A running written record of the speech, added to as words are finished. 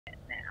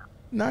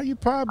No, you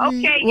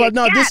probably. Okay, Well,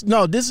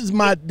 this is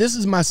my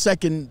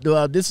second.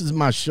 This is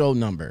my show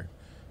number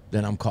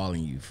that I'm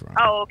calling you from.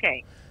 Oh,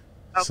 okay.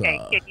 Okay,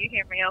 So, can you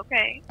hear me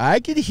okay?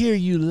 I can hear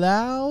you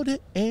loud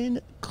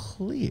and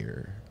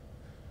clear.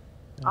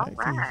 All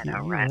right.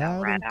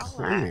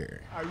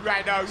 Clear. All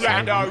right.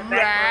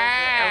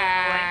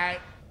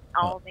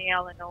 Albany,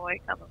 Illinois,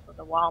 coming from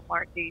the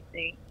Walmart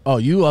DC. Oh,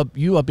 you up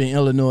in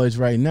Illinois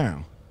right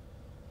now?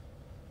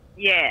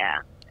 Yeah,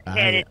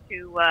 headed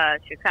to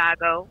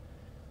Chicago.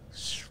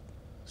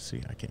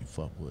 See, I can't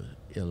fuck with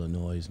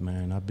Illinois,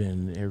 man. I've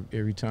been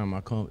every time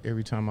I come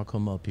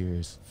up here,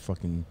 it's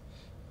fucking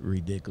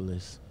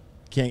ridiculous.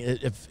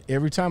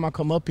 Every time I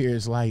come up here,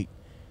 it's like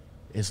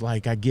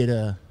I get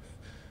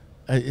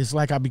it's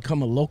like I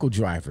become a local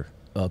driver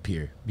up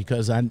here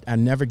because I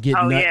never get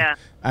I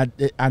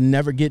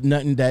never get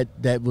nothing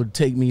that would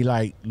take me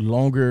like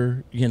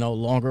longer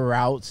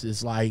routes.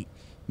 It's like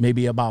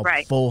maybe about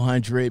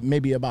 400,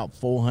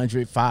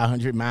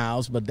 500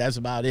 miles, but that's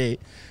about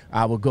it.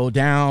 I will go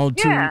down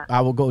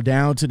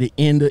to the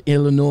end of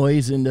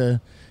Illinois in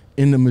the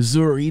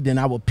Missouri, then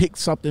I will pick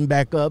something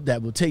back up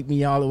that will take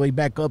me all the way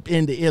back up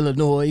into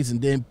Illinois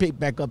and then pick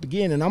back up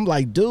again. And I'm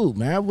like, dude,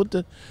 man, what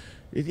the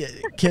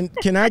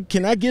can I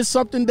get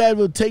something that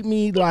will take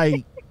me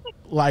like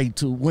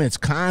to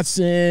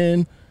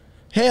Wisconsin?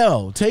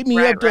 Hell, take me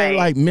up there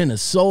like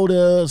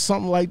Minnesota,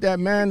 something like that,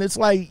 man. It's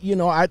like,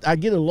 I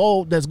get a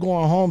load that's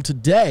going home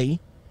today.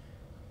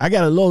 I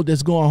got a load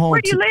that's going home. Where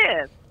do you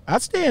live? I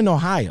stay in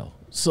Ohio,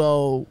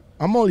 so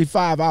I'm only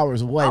 5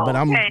 hours away, but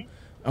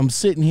I'm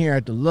sitting here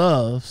at the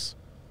Loves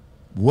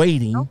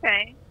waiting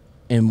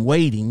and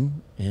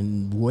waiting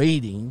and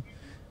waiting.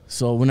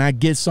 So when I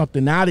get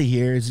something out of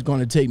here, it's going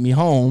to take me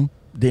home,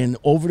 then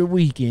over the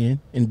weekend,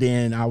 and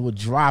then I will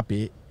drop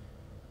it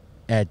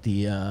at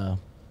home.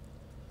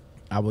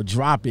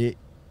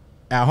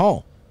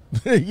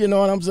 You know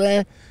what I'm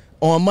saying?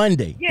 On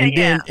Monday.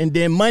 And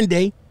then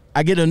Monday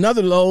I get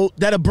another load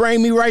that'll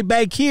bring me right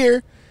back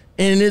here,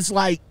 and it's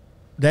like,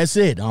 that's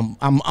it. I'm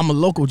a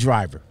local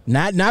driver.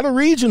 Not a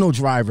regional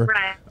driver.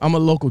 Right. I'm a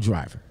local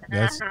driver.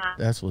 That's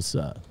what's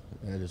up.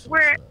 That is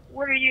what's up.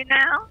 Where are you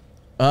now?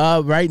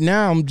 Right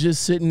now I'm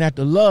just sitting at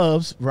the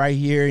Loves right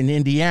here in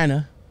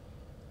Indiana.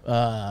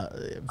 I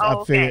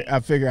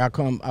figure I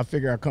come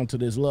to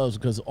this Loves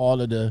because all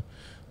the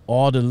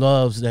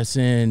Loves that's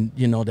in,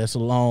 that's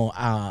along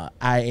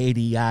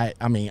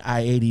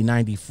I-80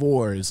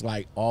 94 is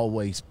like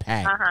always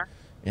packed.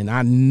 And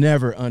I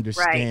never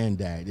understand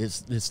that.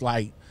 It's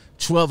like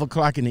 12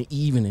 o'clock in the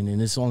evening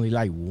and it's only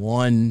like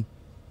one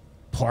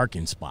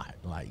parking spot.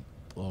 Like,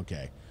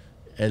 okay.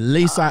 At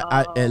least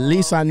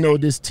I know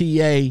this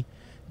TA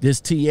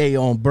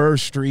on Burr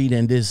Street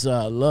and this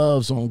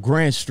Loves on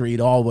Grant Street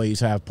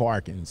always have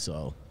parking,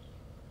 so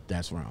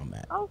that's where I'm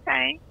at.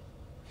 Okay.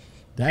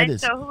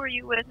 So who are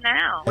you with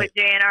now? With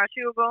J&R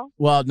Schugel?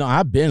 Well, no,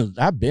 I've been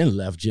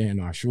left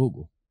J&R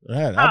Schugel.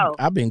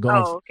 I've been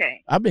gone. Oh,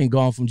 okay. I've been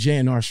gone from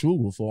J&R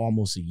Schugel for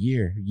almost a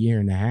year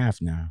and a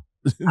half now.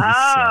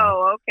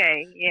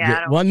 Okay.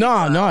 Yeah.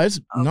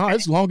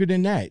 It's longer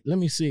than that. Let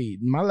me see.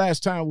 My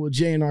last time with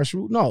J&R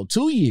Schugel,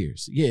 2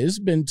 years. Yeah, it's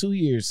been 2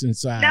 years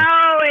since I. No,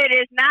 it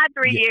is not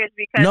 3 years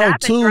because I've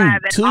been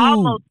driving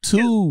almost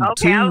two.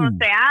 Okay, I was gonna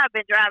say I've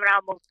been driving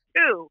almost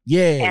 2.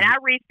 Yeah. And I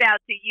reached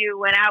out to you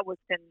when I was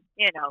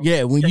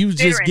Yeah, when you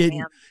just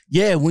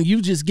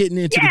getting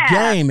into the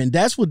game, and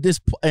that's what this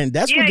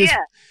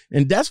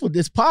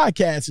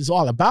podcast is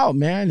all about,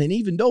 man. And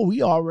even though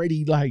we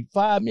already like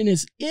 5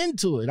 minutes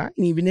into it, I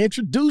didn't even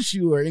introduce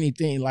you or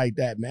anything like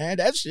that, man.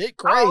 That shit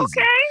crazy.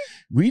 Okay.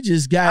 We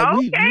just got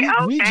we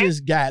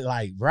just got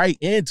like right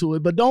into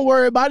it, but don't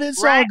worry about it.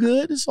 It's all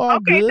good. It's all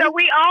good. Okay, so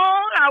we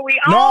on? Are we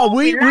on? No,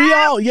 we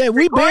all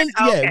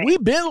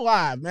we've been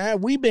live,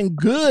 man. We've been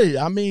good.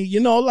 I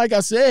mean, like I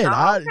said,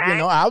 I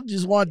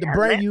just wanted to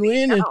bring you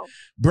in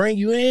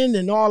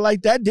and all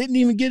like that. Didn't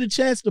even get a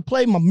chance to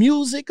play my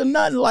music or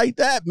nothing like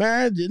that,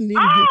 man. Didn't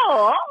even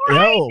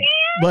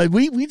but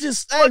we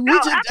just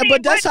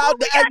but that's how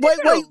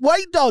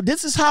wait though.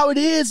 This is how it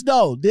is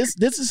though. This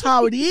is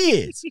how it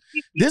is.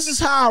 This is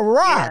how I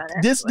rock.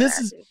 This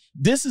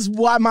is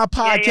why my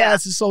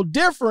podcast is so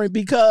different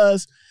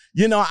because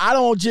I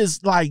don't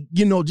just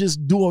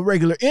just do a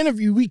regular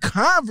interview. We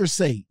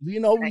conversate. We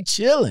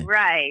chilling.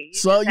 Right.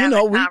 So we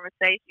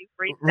conversation,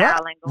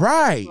 freestyling.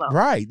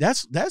 Right.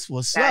 That's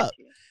what's up.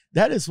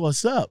 That is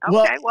what's up.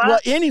 Okay, well,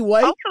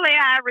 anyway. Hopefully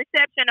I have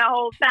reception the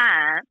whole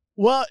time.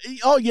 Well,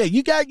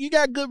 you got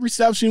good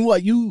reception.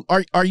 What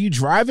are you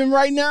driving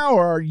right now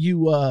or are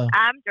you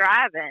I'm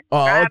driving.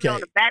 Driving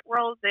on the back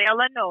roads of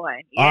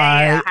Illinois.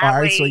 All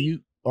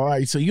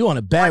right, so you on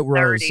the back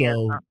road,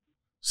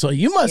 so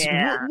you must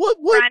what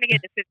trying to get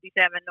to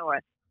 57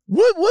 North.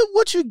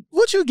 What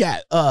you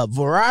got?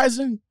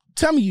 Verizon?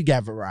 Tell me you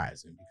got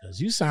Verizon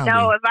because you sound.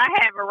 No, if I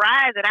had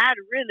Verizon, I'd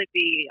really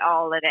be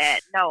all of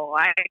that. No,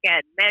 I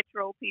got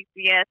Metro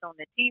PCS on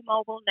the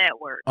T-Mobile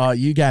network.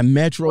 You got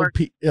Metro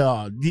did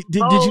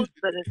you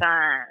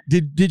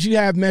did you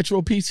have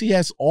Metro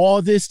PCS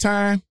all this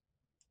time,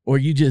 or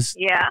you just?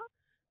 Yeah.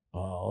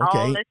 Oh, Oh, okay.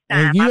 All this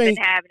time. I've been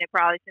having it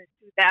probably since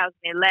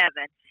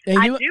 2011.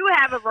 I do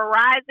have a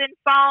Verizon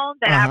phone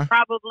that I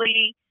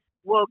probably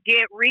will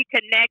get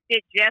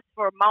reconnected just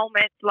for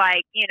moments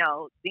like, you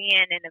know,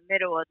 being in the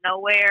middle of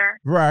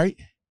nowhere. Right.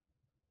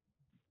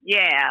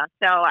 Yeah.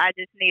 So I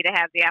just need to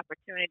have the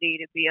opportunity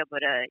to be able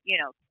to, you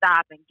know,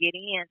 stop and get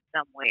in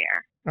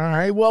somewhere. All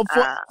right. Well,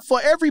 for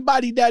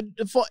everybody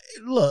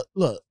look,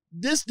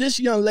 this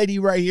young lady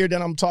right here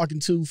that I'm talking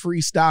to,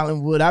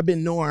 freestyling with, I've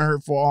been knowing her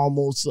for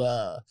almost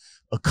a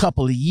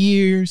couple of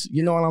years.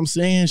 You know what I'm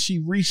saying? She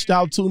reached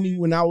out to me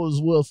when I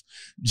was with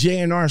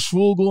J&R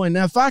Schwugel, and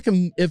if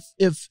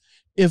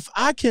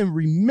I can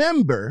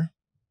remember,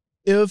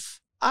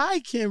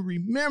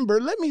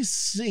 let me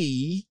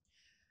see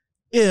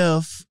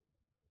if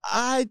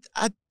I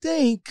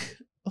think.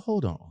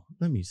 Hold on,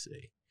 let me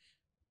see.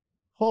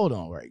 Hold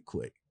on, right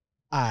quick.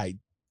 I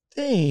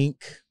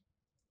think.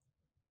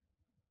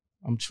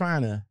 I'm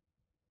trying to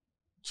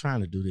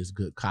do this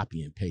good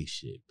copy and paste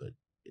shit, but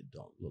it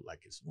don't look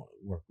like it's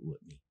working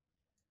with me.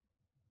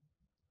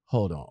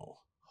 Hold on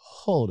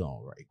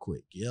right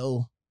quick,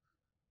 yo.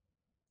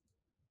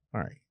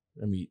 All right,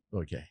 bring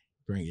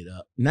it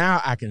up.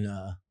 Now I can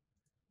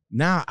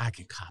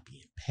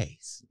copy and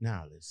paste.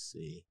 Now let's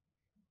see.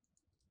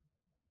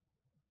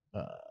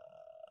 All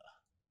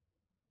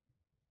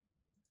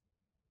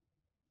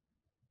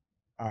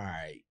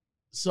right.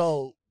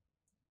 So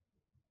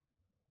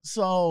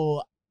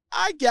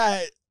I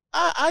got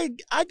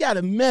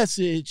a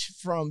message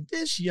from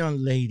this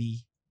young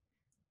lady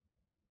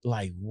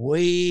like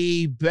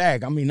way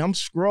back. I mean, I'm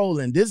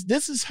scrolling.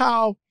 This is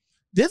how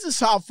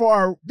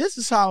far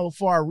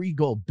we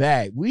go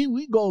back.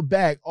 We go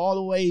back all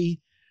the way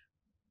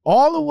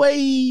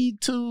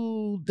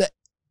to the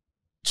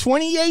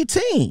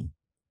 2018.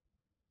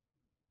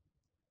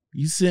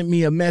 You sent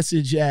me a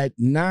message at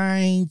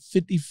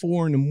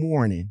 9:54 in the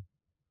morning.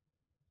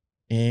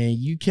 And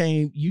you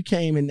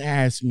came and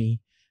asked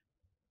me,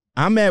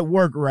 I'm at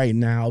work right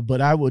now, but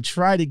I will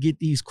try to get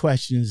these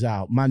questions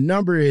out. My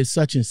number is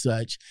such and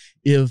such.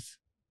 If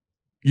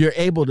you're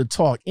able to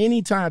talk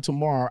anytime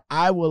tomorrow,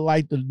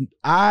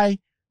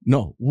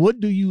 what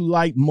do you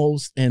like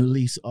most and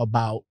least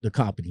about the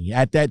company?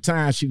 At that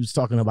time, she was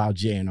talking about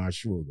J&R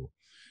Schwugel.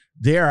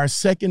 They are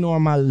second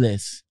on my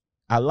list.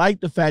 I like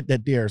the fact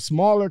that they're a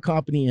smaller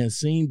company and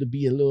seem to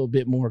be a little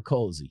bit more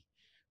cozy.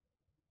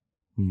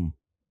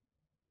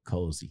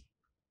 Cozy.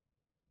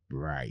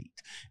 Right.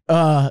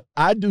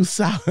 I do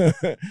South.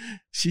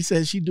 She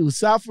says she do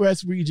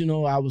Southwest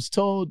Regional. I was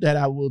told that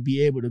I will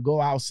be able to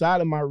go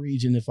outside of my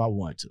region if I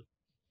want to.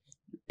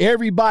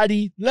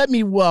 Everybody, let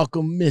me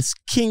welcome Miss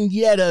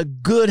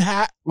Kenyette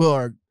Godhigh,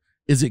 or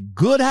is it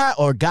Godhigh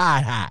or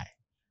Godhigh?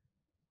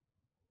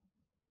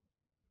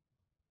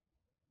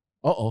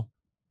 Uh-oh.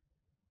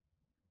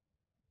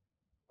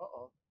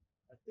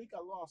 I think I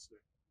lost her.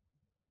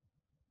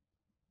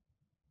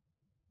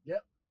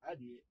 Yep, I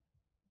did.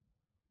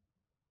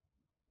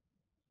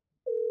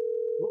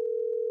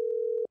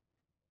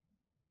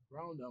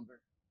 Wrong number.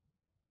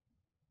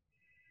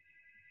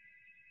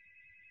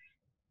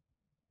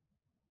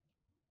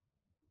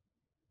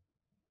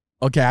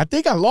 Okay, I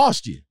think I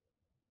lost you.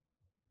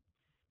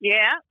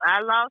 Yeah,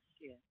 I lost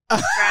you.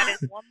 Try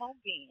this one more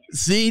again.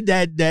 See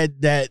that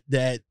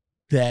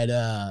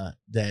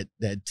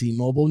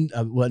T-Mobile.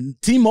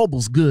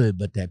 T-Mobile's good,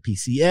 but that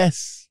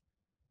PCS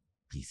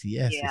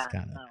is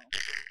kind of.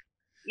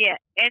 Yeah,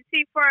 and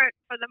see, for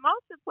the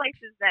most of the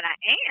places that I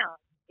am,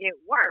 it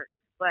works.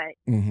 But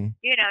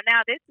you know,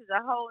 now this is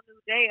a whole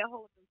new day, a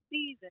whole new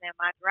season in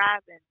my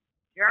driving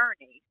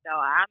journey. So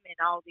I'm in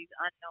all these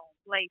unknown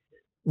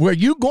places. Where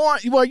you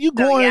going? Well, you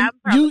going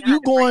to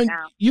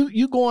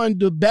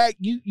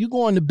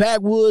the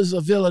backwoods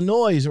of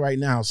Illinois right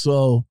now.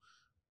 So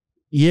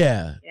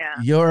yeah.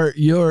 Your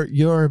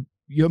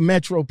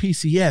Metro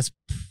PCS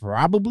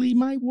probably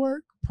might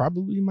work,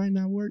 probably might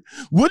not work.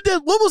 What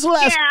was the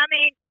last? Yeah, I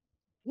mean,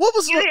 what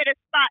was you hit a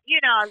spot? You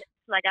know, it's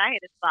like I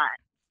hit a spot.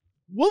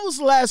 What was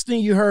the last thing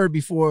you heard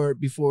before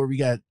we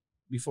got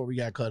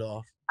cut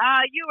off?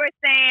 You were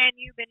saying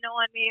you've been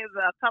knowing me for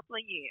a couple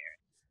of years.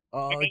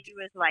 And then you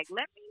was like,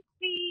 let me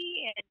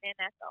see, and then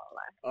that's all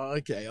I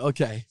heard.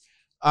 Okay.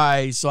 All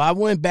right, so I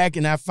went back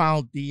and I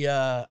found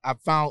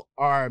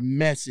our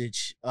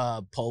message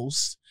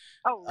post.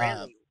 Oh,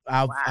 really?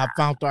 Wow. I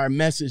found our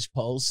message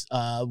post.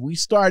 We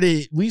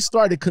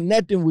started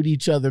connecting with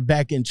each other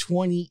back in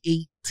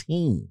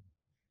 2018.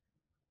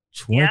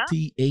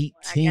 2018. Yeah,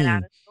 I got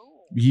out of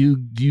school. You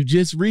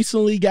just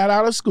recently got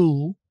out of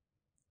school.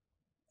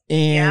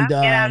 And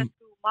got out of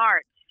school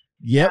March.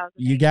 Yep,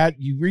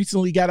 you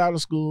recently got out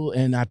of school,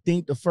 and I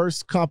think the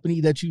first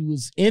company that you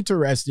was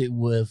interested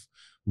with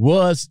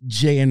was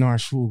J&R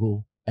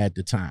Schwugel at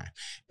the time.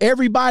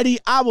 Everybody,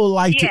 I would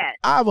like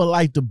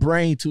to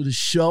bring to the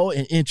show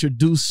and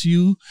introduce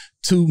you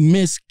to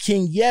Miss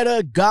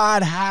Kenyette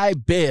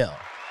Godhigh-Bell.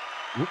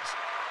 Whoops,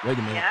 wait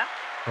a minute. Yeah.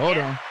 Hold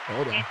on.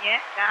 Kenyette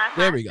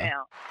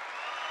Godhigh-Bell.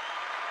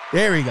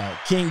 There we go.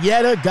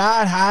 Kenyette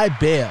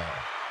Godhigh-Bell.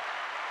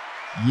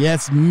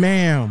 Yes,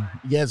 ma'am.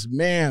 Yes,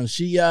 ma'am.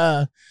 She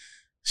got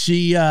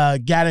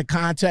in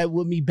contact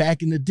with me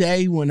back in the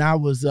day when I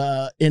was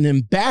an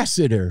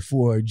ambassador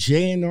for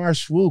J&R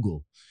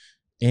Schwugel.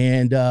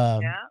 And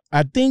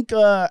I think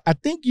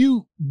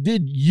you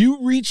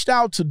reached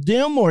out to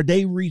them or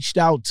they reached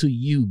out to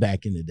you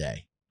back in the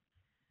day?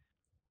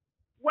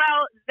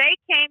 Well, they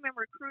came and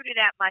recruited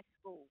at my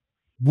school.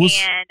 What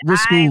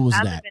school was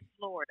that? I live in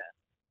Florida.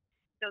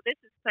 So this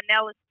is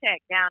Pinellas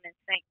Tech down in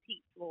St.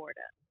 Pete,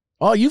 Florida.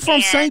 Oh, you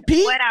from St.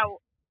 Pete?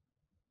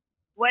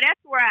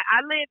 That's where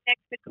I live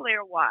next to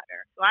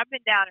Clearwater. So I've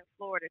been down in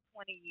Florida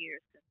 20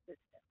 years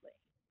consistently.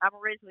 I'm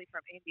originally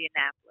from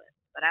Indianapolis,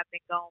 but I've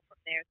been gone from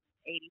there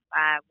since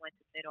 85, went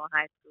to middle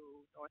high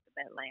school north of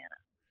Atlanta.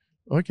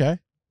 Okay.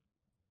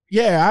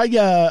 Yeah,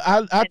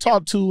 I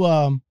talked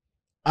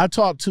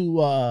to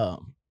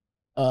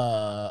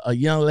a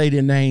young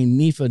lady named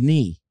Nifa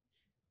Nee.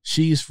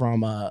 She's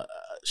from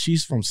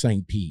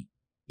St. Pete.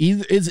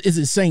 Either is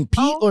it St.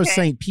 Pete or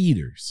St.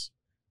 Peter's?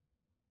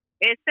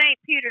 It's St.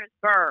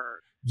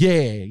 Petersburg.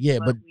 Yeah,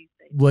 but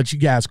what you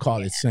guys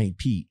call it St.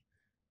 Pete.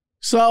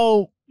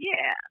 So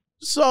yeah.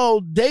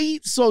 So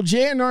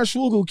J&R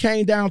Schwugel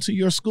came down to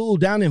your school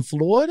down in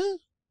Florida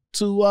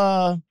to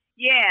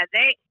Yeah,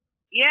 they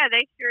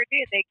sure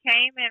did. They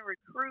came and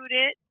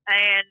recruited,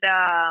 and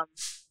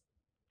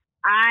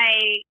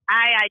I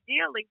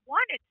ideally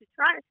wanted to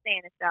try to stay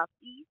in the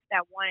Southeast.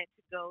 I wanted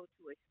to go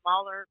to a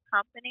smaller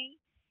company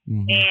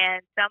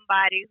and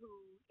somebody who,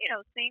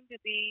 seemed to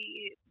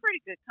be a pretty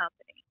good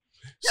company.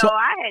 So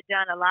I had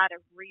done a lot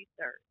of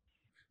research.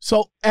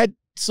 So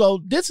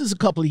this is a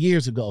couple of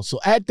years ago. So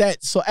at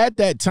that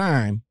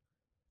time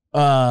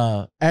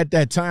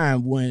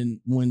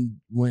when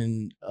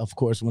of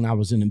course when I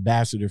was an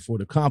ambassador for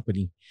the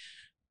company,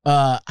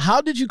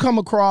 how did you come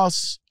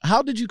across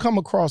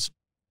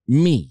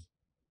me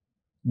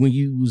when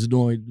you was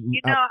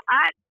doing?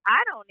 I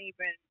don't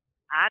even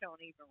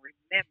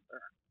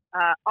remember.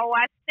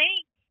 I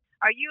think,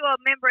 are you a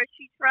member of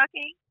She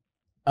Trucking?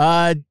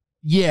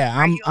 Yeah,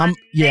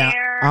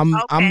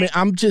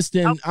 I'm just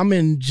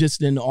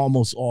in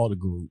almost all the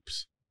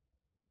groups.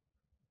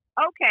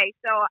 Okay,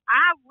 so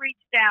I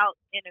reached out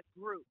in a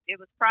group. It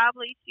was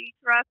probably She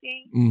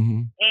Trucking,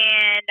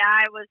 and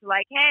I was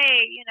like,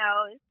 "Hey,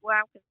 this is what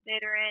I'm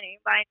considering.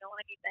 Anybody know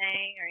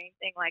anything or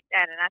anything like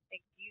that?" And I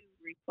think you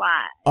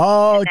replied.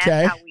 Oh, and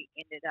okay. That's how we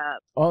ended up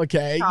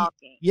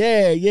talking.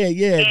 Yeah.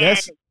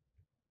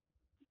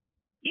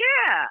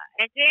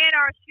 And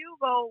J&R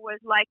Schwugel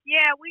was like,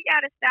 "Yeah, we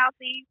got a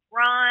Southeast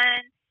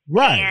run,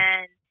 right?"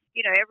 And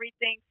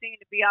everything seemed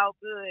to be all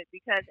good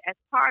because as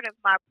part of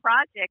my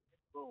project at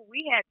school,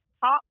 we had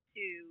talked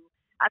to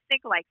I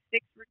think like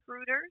 6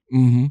 recruiters,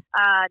 and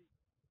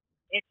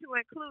to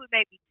include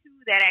maybe 2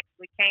 that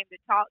actually came to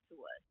talk to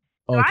us.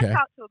 So I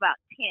talked to about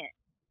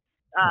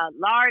 10,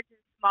 large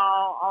and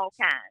small, all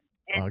kinds.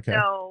 And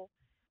so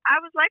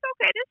I was like,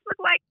 okay, this looks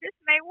like this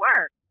may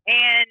work.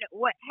 And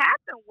what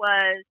happened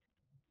was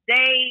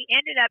they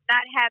ended up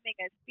not having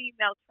a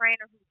female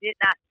trainer who did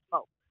not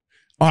smoke.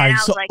 All right,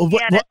 so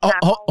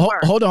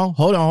hold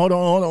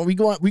on. We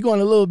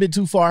going a little bit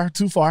too far.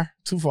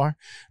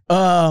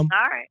 All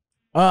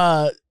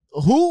right.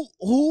 Who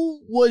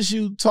was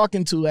you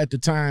talking to at the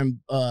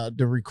time?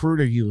 The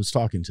recruiter you was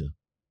talking to?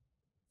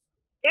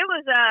 It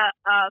was a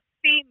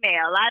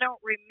female. I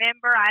don't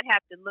remember. I'd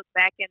have to look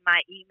back in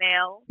my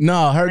email.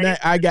 No, her name.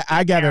 I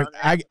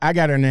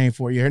got her name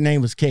for you. Her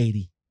name was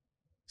Katie.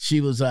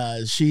 She was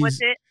What's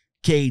it?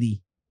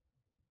 Katie.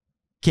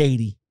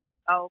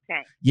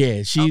 Okay.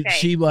 Yeah,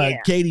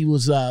 Katie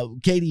was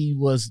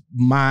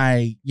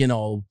my,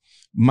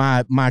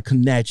 my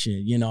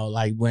connection,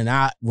 like when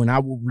I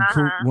would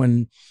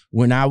recruit,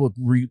 when I would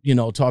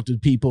talk to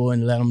people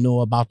and let them know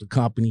about the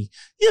company,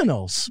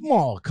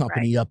 small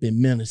company up in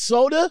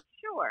Minnesota.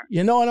 Sure.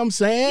 You know what I'm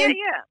saying?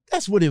 Yeah.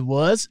 That's what it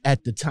was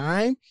at the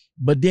time.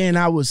 But then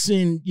I was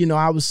seeing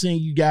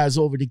you guys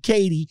over to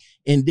Katie,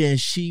 and then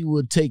she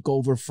would take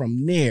over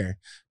from there.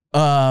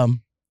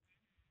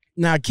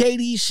 Now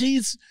Katie,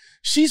 she's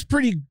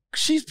pretty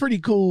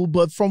cool,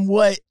 but from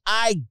what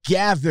I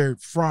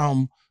gathered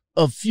from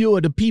a few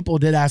of the people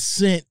that I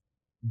sent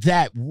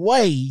that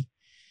way,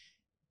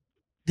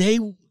 they,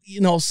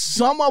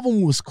 some of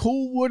them was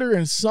cool with her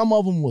and some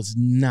of them was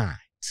not.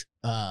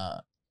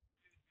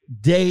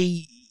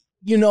 They,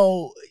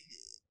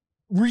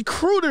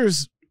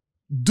 recruiters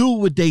do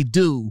what they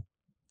do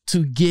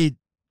to get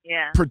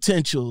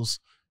potentials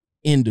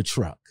in the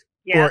truck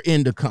or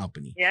in the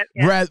company.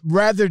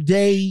 Rather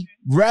they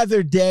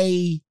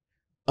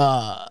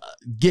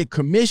get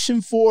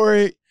commission for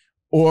it,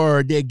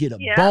 or they get a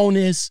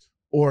bonus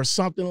or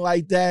something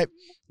like that.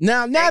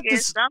 Now, not to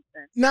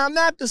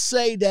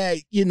say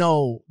that,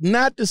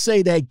 not to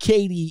say that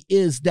Katie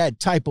is that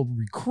type of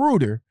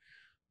recruiter,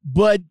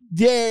 but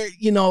there,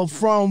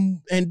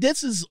 and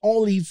this is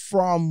only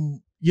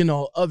from,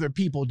 other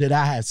people that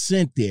I had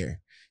sent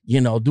there,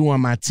 during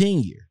my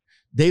tenure.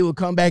 They would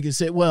come back and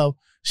say, well,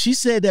 she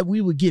said that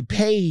we would get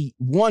paid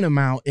one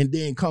amount and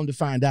then come to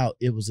find out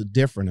it was a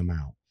different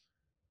amount.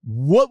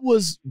 what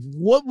was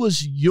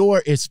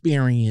your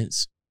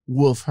experience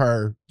with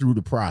her through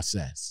the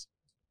process?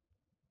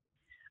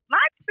 My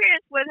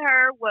experience with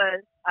her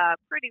was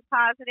pretty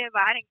positive.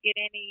 I didn't get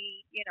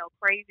any,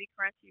 crazy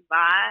crunchy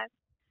vibes.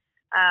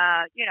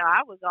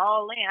 I was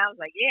all in. I was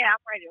like, yeah,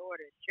 I'm ready to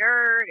order a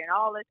shirt and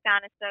all this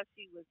kind of stuff.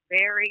 She was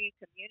very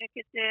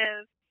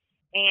communicative,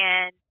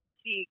 and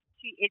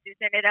it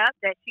just ended up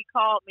that she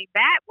called me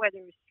back, whether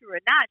it was true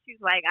or not. She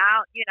was like,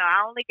 I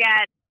only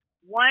got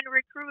one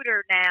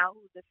recruiter now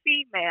who's a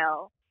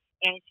female,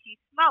 and she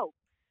smokes.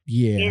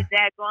 Yeah. Is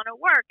that going to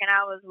work? And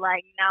I was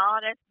like, no,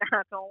 that's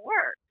not going to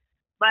work.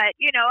 But,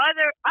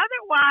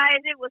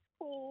 otherwise, it was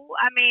cool.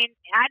 I mean,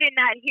 I did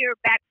not hear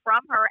back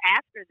from her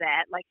after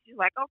that. Like, she's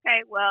like,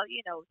 okay, well,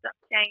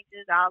 something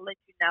changes. I'll let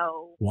you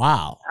know.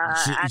 Wow. I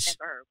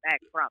never heard back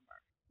from her.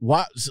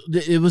 Wow. So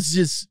it was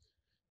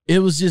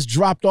just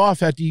dropped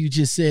off after you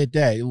just said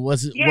that. It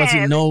wasn't It was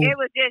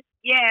just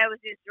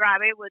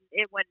dropped. It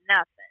was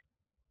nothing.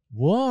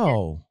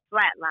 Whoa. Just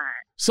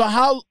flatline. So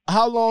how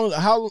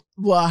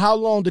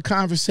long the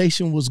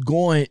conversation was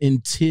going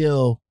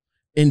until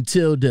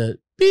the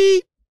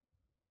beep,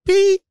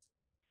 beep, beep.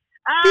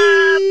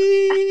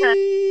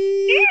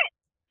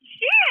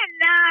 She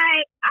and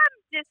I'm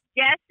just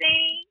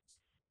guessing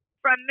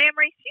from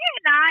memory, she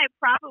and I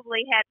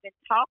probably had been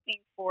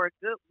talking for a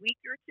good week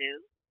or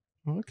two.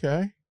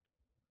 Okay.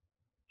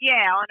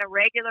 Yeah, on a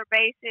regular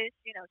basis.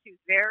 She was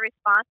very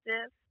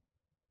responsive.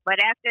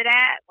 But after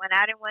that, when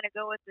I didn't want to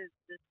go with the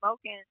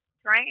smoking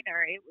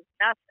trainer, it was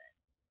nothing.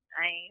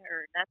 I ain't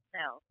heard nothing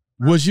else.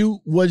 Would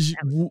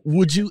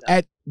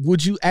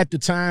you at the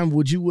time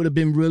would have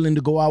been willing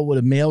to go out with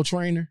a male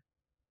trainer?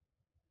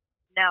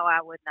 No,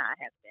 I would not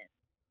have been.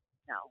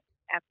 No,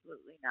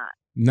 absolutely not.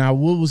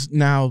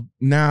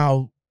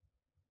 Now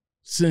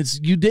since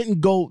you didn't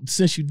go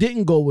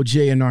with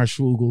J&R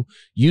Schugel,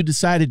 you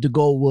decided to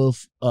go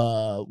with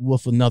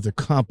another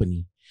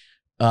company.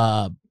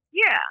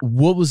 Yeah.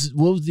 What was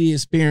the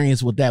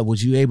experience with that?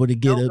 Was you able to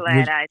get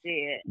I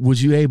did.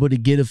 Was you able to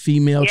get a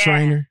female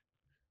trainer?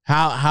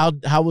 How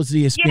was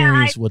the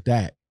experience with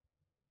that?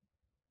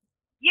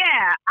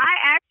 Yeah,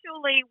 I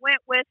actually went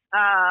with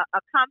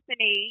a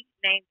company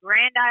named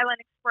Grand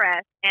Island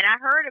Express, and I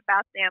heard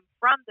about them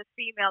from the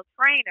female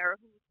trainer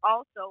who's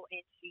also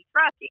in She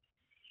Trucking.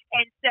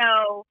 And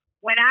so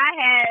when I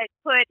had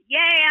put,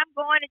 I'm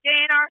going to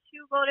J&R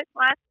Schugel, this is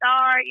my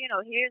star,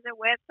 here's a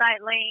website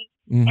link.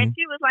 Mm-hmm. And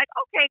she was like,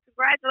 okay,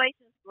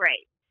 congratulations,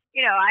 great.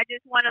 I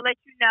just want to let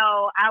you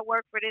know I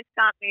work for this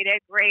company.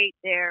 They're great.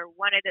 They're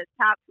one of the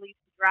top fleets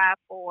to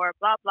drive for,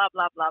 blah, blah,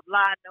 blah, blah,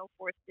 blah, no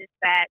force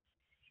dispatch.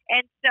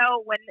 And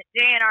so when the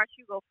J&R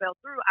Schugel fell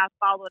through, I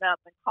followed up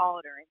and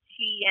called her. And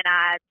she and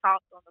I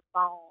talked on the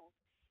phone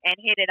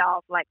and hit it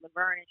off like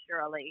Laverne and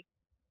Shirley,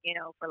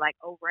 for like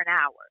over an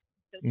hour.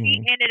 So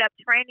she ended up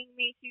training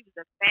me. She was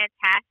a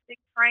fantastic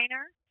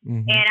trainer.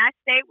 Mm-hmm. And I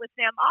stayed with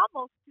them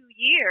almost 2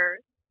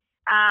 years.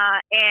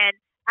 And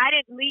I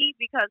didn't leave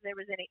because there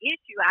was any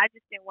issue. I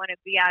just didn't want to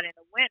be out in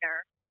the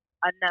winter,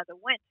 another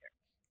winter.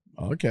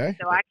 Okay.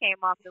 So I came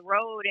off the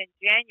road in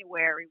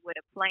January with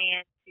a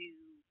plan to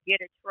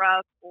get a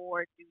truck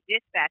or do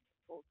dispatch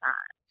full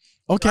time.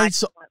 Okay.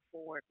 So I went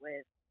forward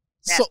with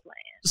that plan.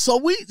 So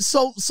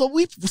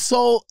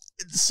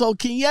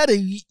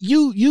Kenyette,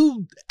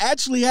 you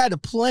actually had a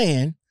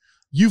plan.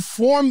 You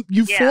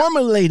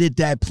formulated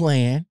that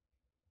plan,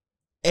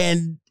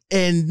 and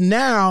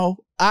now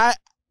I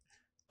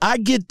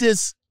get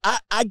this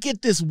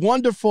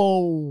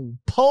wonderful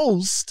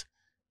post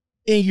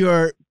in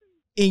your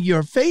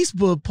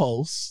Facebook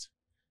post,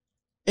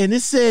 and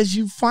it says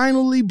you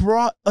finally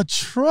brought a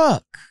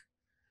truck.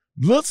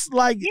 Looks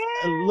like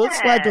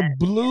a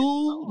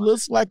blue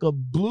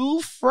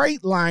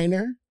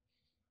freightliner.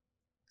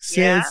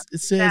 It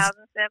says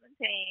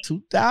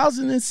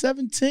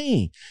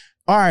 2017.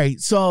 All right,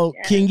 so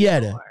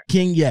Kenyette,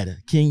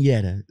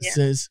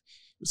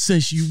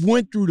 since you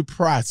went through the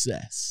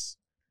process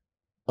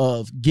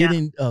of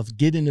getting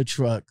a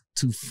truck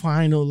to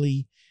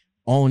finally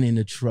owning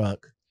a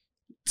truck,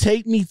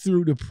 take me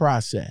through the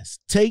process.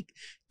 Take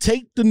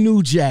the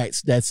new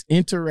jacks that's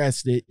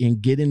interested in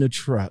getting a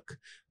truck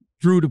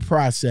through the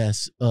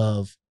process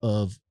of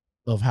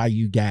how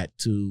you got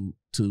to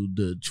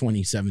the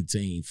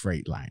 2017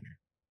 Freightliner.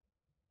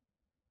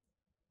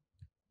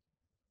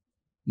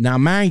 Now,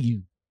 mind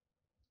you,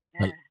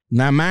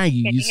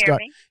 you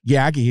start.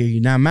 Yeah, I can hear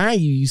you. Now, mind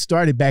you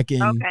started back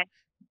in. Okay.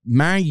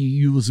 Mind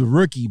you was a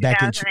rookie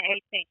back in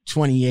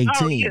 2018.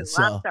 Oh, you.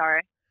 So, I'm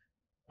sorry.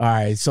 All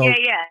right, so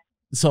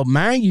So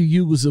mind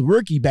you was a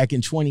rookie back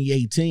in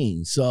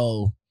 2018.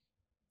 So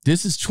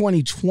this is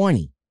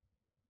 2020.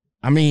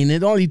 I mean,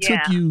 it only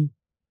took you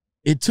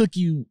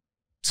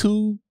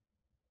 2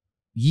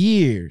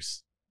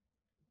 years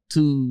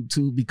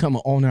to become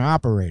an owner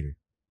operator.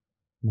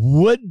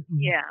 What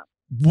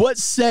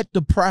set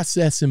the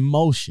process in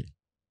motion?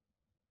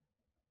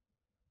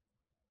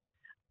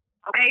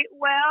 Okay,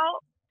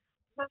 well,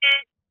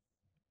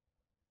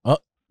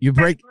 you're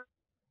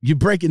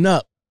breaking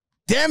up.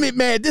 Damn it,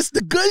 man, this is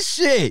the good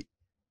shit.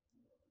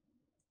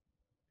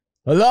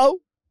 Hello?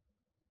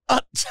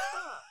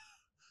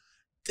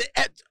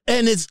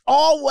 And it's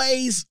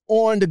always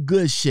on the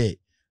good shit.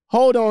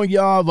 Hold on,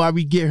 y'all, while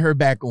we get her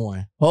back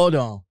on. Hold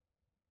on.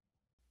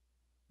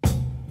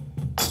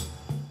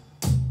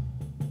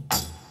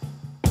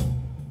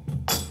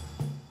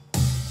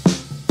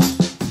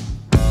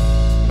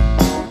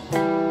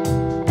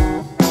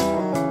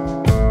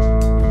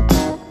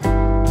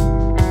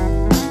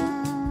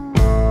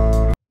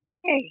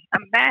 Hey,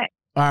 I'm back.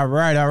 All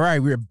right.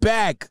 We're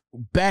back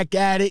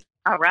at it.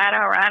 All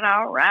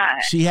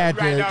right. She had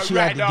to get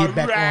back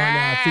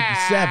on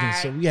 57,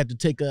 so we had to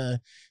take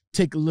a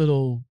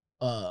little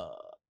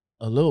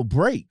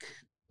break,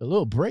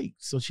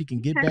 so she can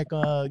get back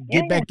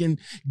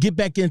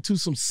back into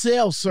some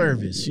cell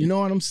service. You know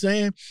what I'm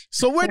saying?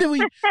 So where did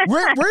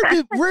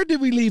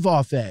we leave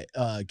off at?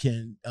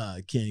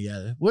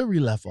 Kenyette, where we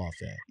left off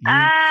at?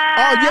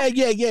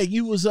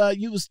 You was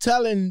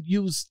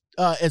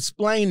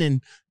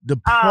explaining the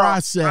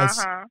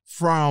process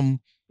from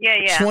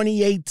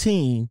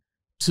 2018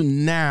 to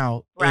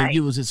now, right. And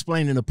you was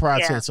explaining the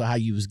process of how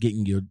you was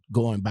getting your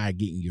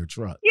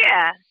truck.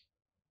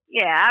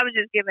 I was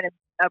just giving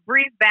a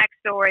brief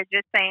backstory,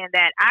 just saying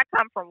that I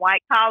come from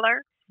white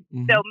collar,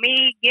 so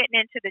me getting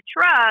into the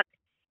truck,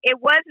 it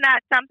was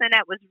not something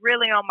that was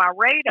really on my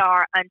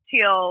radar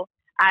until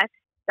I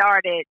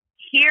started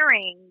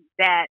hearing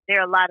that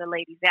there are a lot of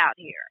ladies out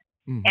here.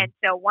 And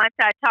so once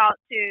I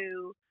talked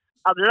to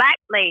a black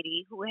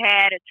lady who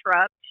had a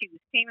truck, she was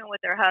teaming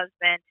with her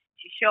husband.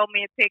 She showed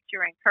me a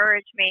picture,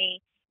 encouraged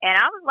me, and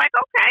I was like,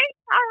 okay,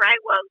 all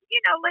right, well,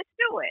 let's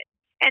do it.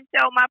 And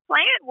so my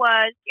plan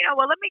was,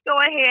 let me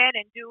go ahead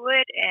and do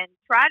it and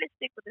try to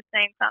stick with the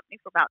same company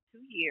for about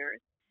 2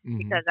 years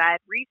because I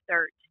had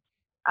researched,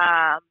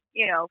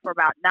 for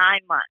about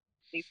 9 months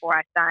before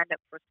I signed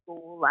up for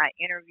school. I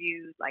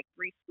interviewed like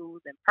 3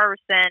 schools in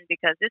person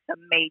because it's a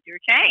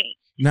major change.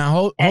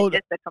 Now, hold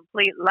just a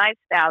complete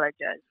lifestyle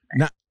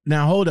adjustment.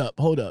 Now hold up.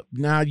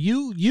 Now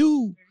you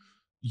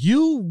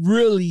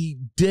really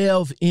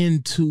delve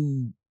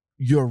into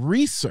your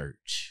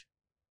research.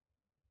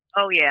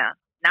 Oh yeah,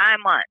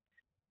 9 months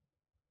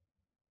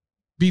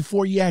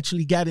before you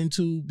actually got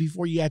into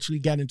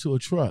a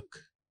truck.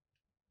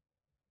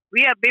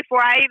 Yeah,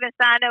 before I even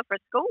signed up for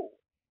school.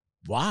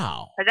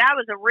 Wow. Because I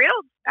was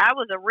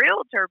a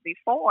realtor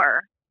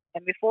before,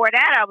 and before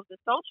that I was a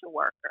social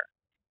worker.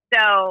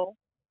 So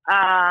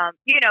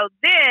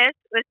this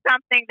was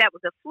something that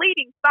was a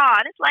fleeting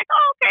thought. It's like,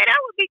 oh, okay, that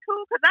would be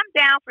cool because I'm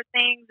down for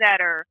things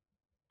that are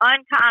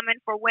uncommon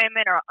for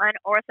women or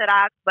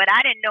unorthodox, but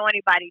I didn't know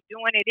anybody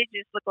doing it. It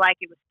just looked like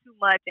it was too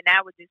much, and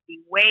I would just be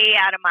way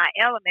out of my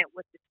element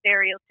with the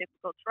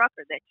stereotypical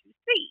trucker that you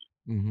see.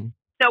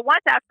 So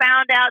once I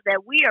found out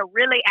that we are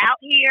really out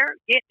here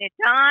getting it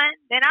done,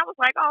 then I was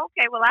like, oh,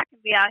 okay, well, I can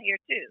be out here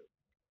too.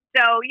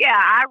 So, yeah,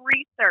 I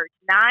researched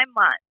 9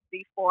 months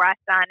before I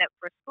signed up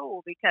for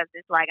school because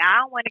it's like, I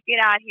don't want to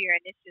get out here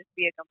and it's just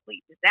be a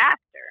complete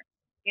disaster.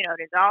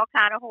 There's all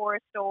kind of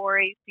horror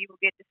stories. People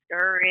get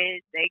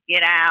discouraged. They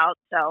get out.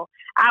 So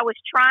I was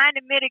trying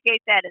to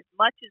mitigate that as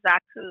much as I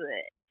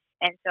could.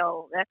 And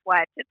so that's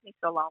why it took me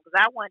so long, because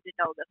I wanted to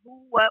know the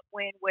who, what,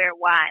 when, where,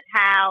 why, and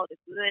how, the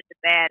good, the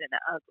bad, and the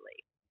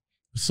ugly.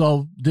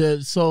 So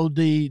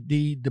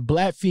the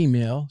black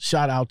female,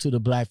 shout out to the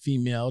black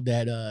female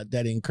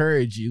that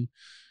encouraged you.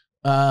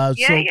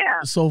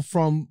 So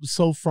from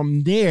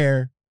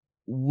there,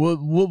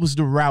 what was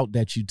the route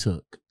that you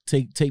took?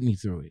 Take me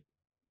through it.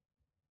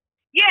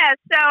 Yeah,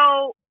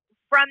 so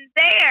from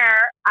there,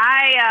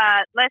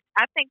 I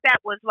think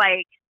that was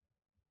like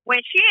when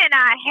she and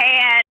I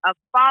had a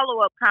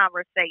follow-up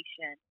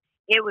conversation.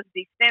 It was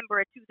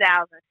December of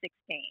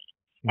 2016.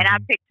 And I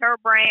picked her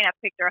brain, I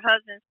picked her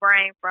husband's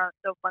brain from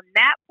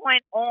that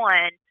point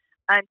on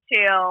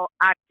until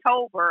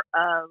October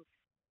of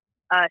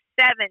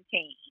 17,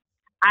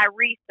 I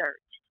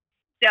researched.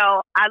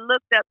 So I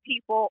looked up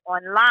people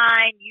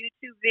online,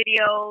 YouTube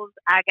videos.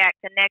 I got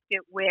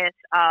connected with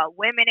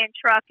women in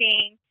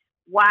trucking,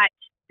 watched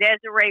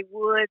Desiree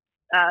Woods'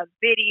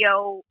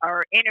 video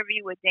or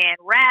interview with Dan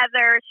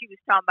Rather. She was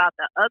talking about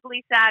the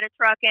ugly side of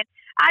trucking.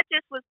 I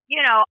just was,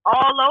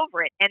 all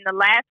over it. And the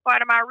last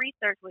part of my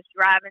research was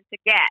driving to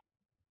GAT,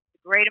 the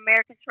Great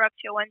American Truck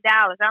Show in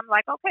Dallas. I'm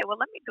like, okay, well,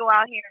 let me go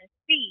out here and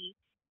see,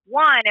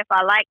 one, if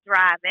I like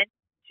driving.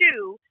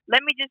 2,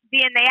 let me just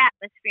be in the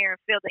atmosphere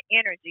and feel the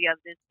energy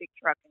of this big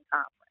trucking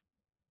conference.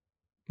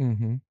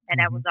 And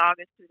that was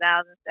August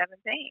 2017.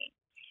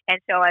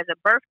 And so as a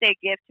birthday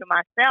gift to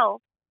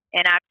myself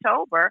in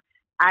October,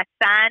 I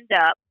signed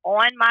up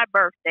on my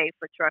birthday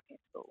for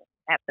trucking school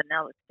at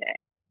Pinellas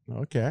Tech.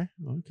 Okay.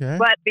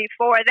 But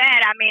before that,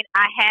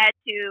 I had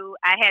to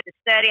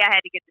study. I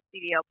had to get the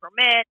CDL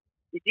permit,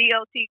 the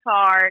DOT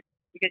card,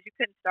 because you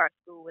couldn't start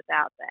school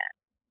without that.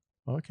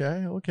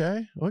 Okay.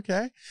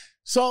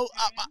 So,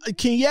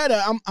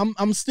 Kenyette,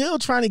 I'm still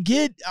trying to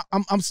get.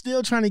 I'm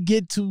still trying to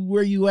get to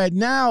where you at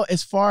now,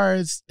 as far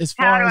as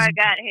I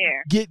got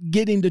here.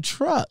 Getting the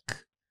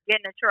truck.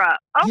 Getting the truck.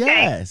 Okay.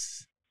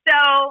 Yes.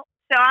 So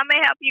So I may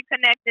help you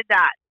connect the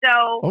dots.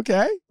 So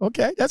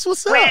okay, that's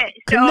what's up.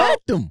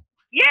 Connect them.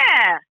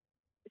 Yeah.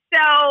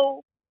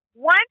 So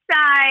once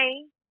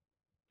I,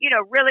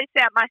 really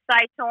set my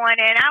sights on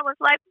it, I was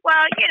like,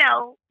 well,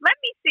 let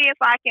me see if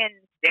I can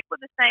stick with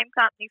the same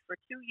company for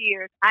 2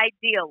 years,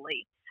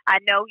 ideally. I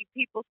know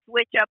people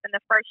switch up in the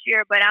first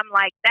year, but I'm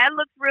like, that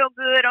looks real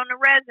good on the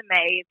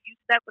resume. If you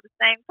stuck with the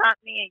same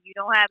company and you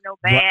don't have no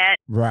bad,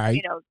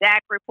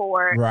 DAC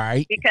report,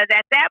 because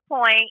at that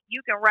point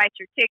you can write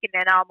your ticket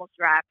and almost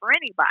drive for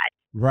anybody.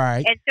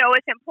 Right. And so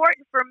it's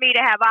important for me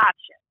to have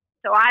options.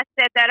 So I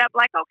set that up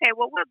like, okay,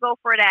 well, we'll go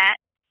for that,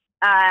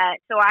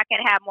 so I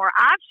can have more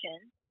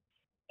options.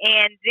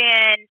 And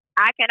then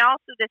I can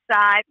also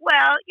decide,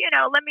 well,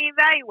 let me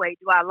evaluate.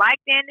 Do I like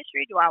the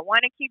industry? Do I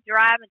want to keep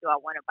driving? Do I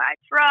want to buy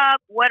a truck?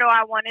 What do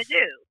I want to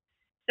do?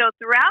 So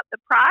throughout the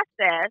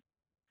process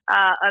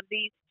of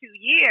these 2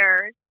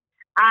 years,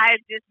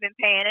 I've just been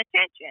paying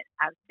attention.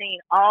 I've seen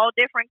all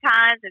different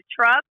kinds of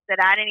trucks that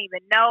I didn't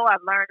even know.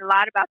 I've learned a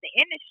lot about the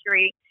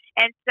industry.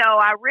 And so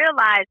I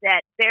realized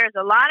that there's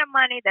a lot of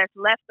money that's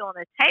left on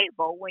the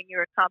table when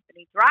you're a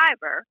company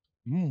driver.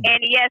 And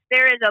yes,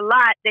 there is a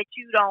lot that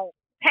you don't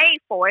pay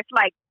for. It's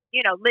like,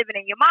 living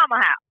in your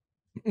mama house.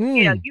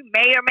 You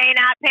may or may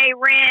not pay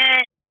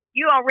rent.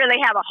 You don't really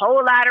have a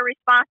whole lot of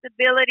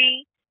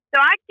responsibility.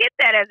 So I get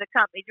that as a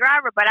company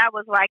driver, but I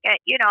was like, I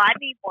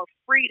need more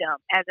freedom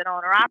as an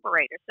owner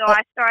operator. So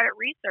I started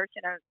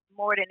researching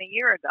more than a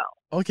year ago.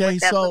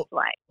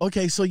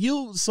 Okay, so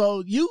you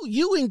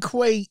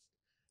equate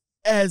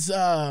as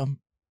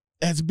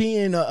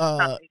being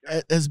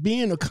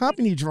a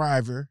company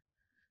driver.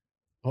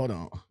 Hold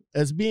on,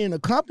 as being a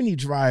company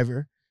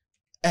driver,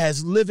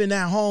 as living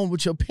at home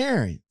with your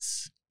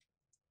parents.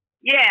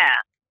 Yeah,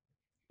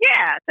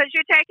 because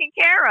you're taken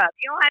care of.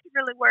 You don't have to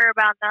really worry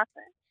about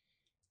nothing.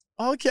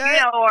 Okay.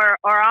 Or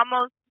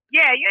almost,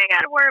 you ain't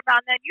got to worry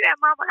about nothing. You have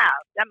mama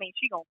house. I mean,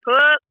 she gonna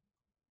cook.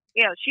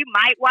 She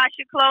might wash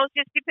your clothes.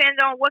 Just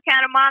depends on what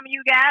kind of mama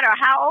you got or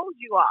how old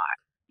you are.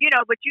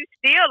 But you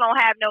still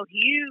don't have no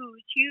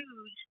huge,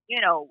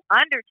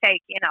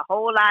 undertaking, a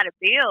whole lot of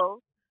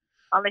bills,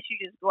 unless you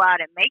just go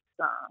out and make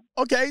some.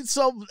 Okay,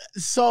 so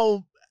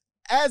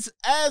as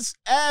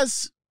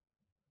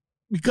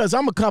because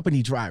I'm a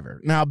company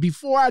driver now.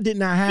 Before I did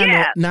not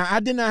have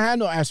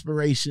no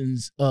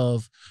aspirations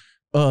of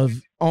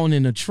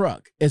owning a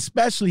truck,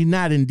 especially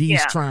not in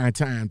these trying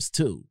times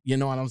too. You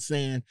know what I'm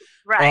saying?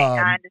 Right,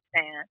 I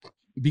understand.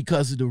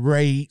 Because of the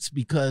rates,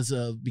 because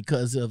of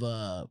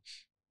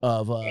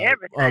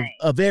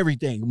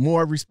everything,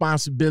 more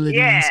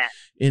responsibilities,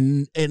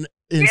 and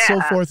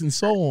so forth and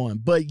so on.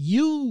 But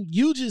you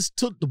just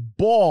took the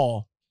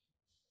ball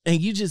and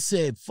you just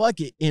said fuck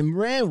it and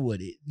ran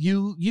with it.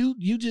 You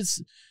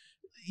just.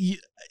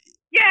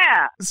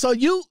 So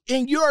you,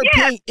 in your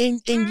opinion,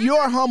 in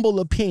your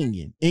humble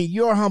opinion,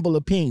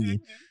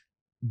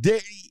 there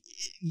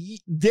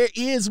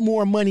is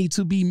more money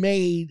to be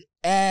made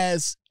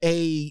as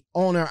a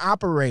owner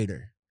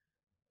operator,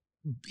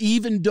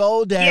 even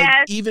though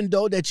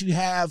that you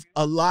have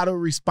a lot of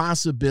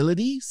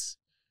responsibilities.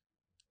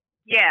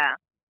 Yeah,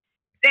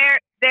 there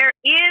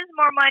is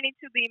more money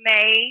to be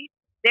made.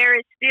 There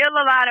is still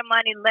a lot of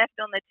money left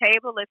on the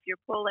table if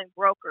you're pulling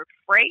broker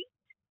freight,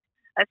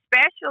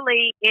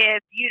 especially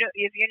if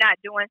you're not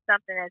doing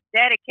something that's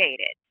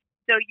dedicated.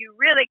 So you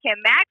really can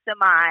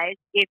maximize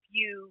if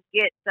you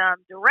get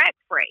some direct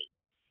freight.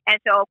 And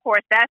so, of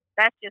course, that's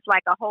just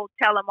like a whole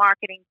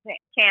telemarketing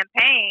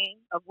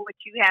campaign of which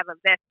you have a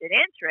vested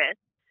interest.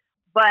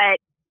 But,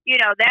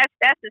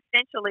 that's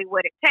essentially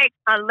what it takes,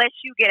 unless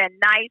you get a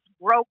nice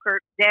broker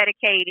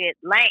dedicated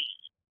lane.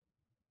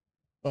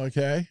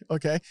 Okay.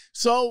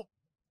 So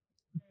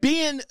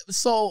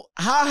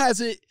how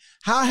has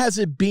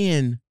it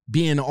been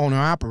being an owner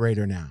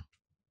operator now?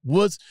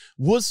 What's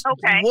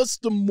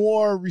the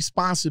more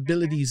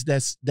responsibilities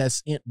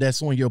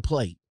that's on your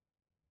plate?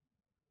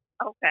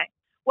 Okay.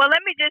 Well,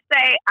 let me just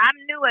say I'm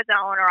new as an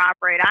owner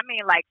operator. I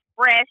mean, like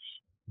fresh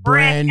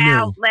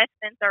out, less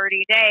than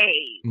 30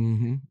 days.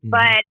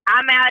 But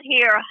I'm out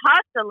here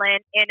hustling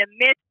in the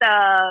midst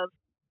of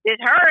this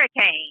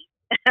hurricane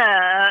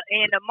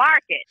in the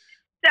market.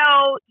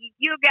 So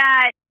you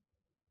got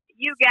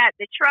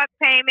the truck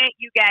payment,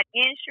 you got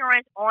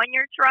insurance on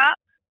your truck.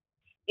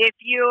 If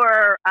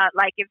you're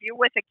if you're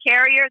with a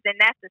carrier, then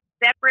that's a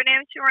separate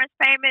insurance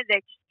payment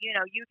that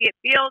you get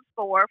billed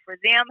for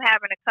them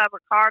having to cover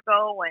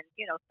cargo and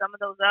some of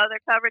those other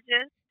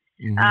coverages.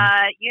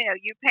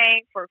 You're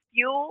paying for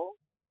fuel.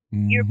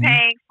 You're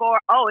paying for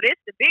this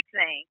is the big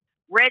thing,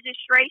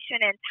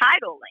 registration and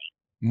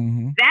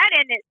titling. That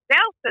in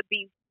itself could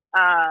be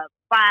 $5,000.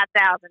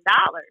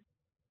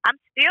 I'm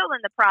still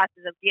in the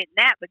process of getting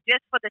that, but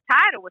just for the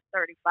title was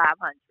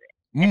 $3,500.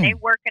 And they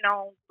working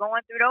on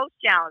going through those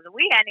challenges.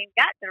 We hadn't even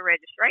got to the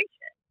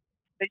registration,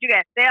 but you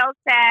got sales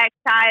tax,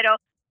 title.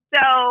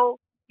 So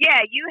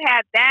you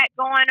have that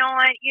going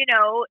on.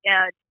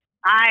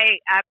 I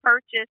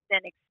purchased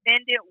an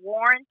extended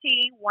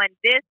warranty when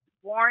this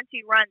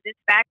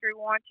factory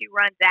warranty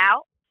runs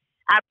out.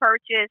 I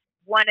purchased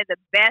one of the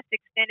best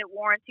extended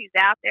warranties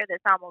out there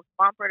that's almost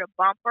bumper to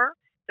bumper.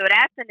 So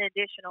that's an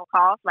additional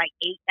cost, like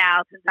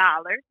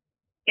 $8,000.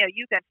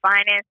 You can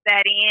finance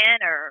that in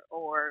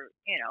or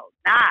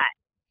not.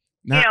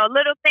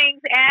 Little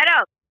things add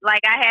up.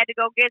 Like I had to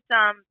go get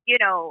some,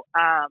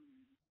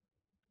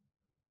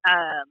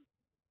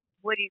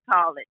 what do you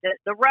call it?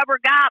 The rubber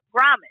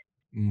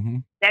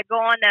grommets that go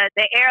on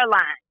the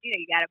airlines.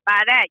 You got to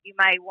buy that. You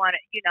might want to,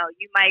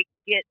 you might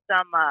get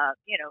some,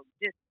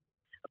 just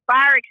a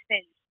fire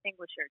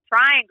extinguisher,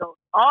 triangles,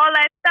 all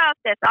that stuff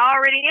that's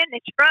already in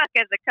the truck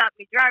as a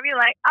company driver. You're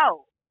like,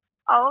 oh,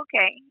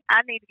 okay,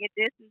 I need to get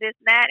this and this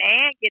and that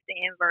and get the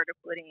inverter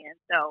put in.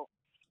 So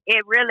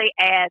it really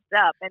adds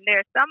up. And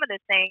there's some of the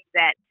things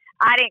that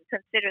I didn't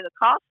consider the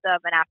cost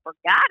of and I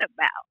forgot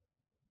about.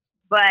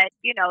 But,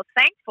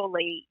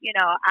 thankfully,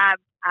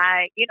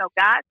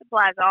 God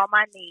supplies all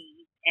my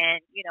needs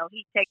and,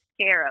 he takes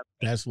care of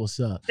me. That's what's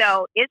up.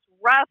 So it's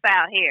rough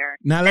out here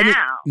now. Let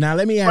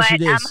me ask you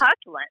this. I'm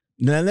hustling.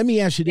 Now, let me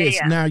ask you this.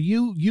 Yeah. Now,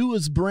 you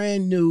was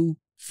brand new,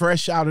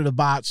 fresh out of the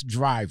box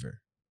driver,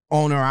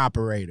 owner,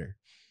 operator.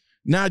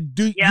 Now,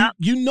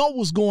 you know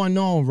what's going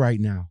on right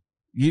now?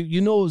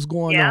 You know what's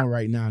going on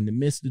right now in the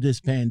midst of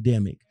this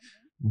pandemic.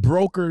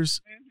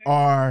 Brokers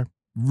are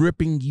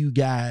ripping you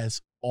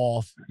guys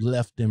off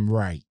left and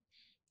right.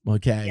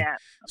 Okay. Yeah,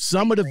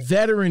 some of the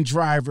veteran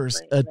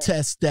drivers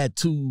attest that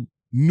to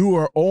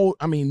newer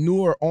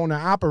owner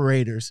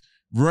operators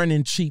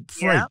running cheap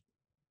freight. Yeah.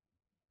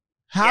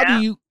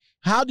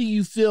 How do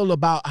you feel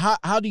about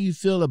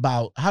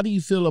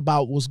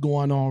what's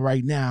going on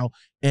right now,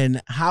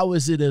 and how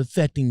is it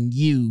affecting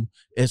you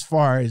as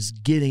far as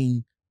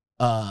getting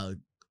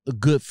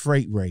good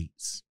freight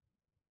rates?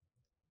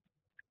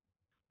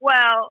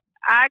 Well,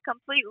 I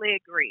completely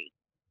agree.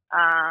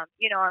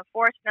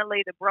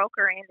 Unfortunately, the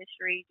broker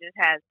industry just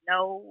has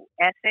no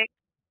ethics.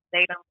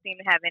 They don't seem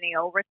to have any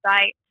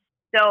oversight.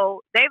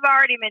 So they've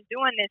already been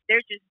doing this.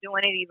 They're just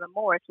doing it even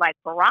more. It's like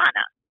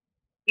piranha.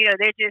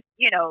 They're just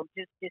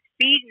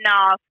feeding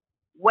off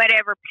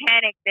whatever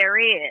panic there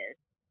is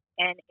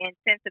and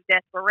sense of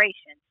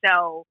desperation.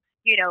 So,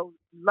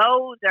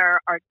 loads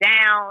are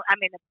down. I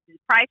mean, the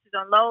prices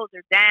on loads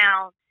are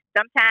down,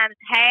 sometimes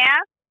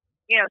half,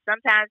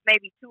 sometimes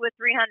maybe $200 or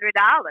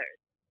 $300.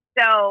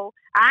 So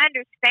I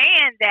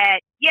understand that,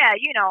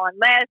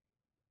 unless,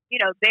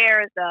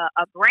 there's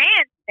a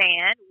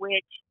grandstand,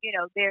 which,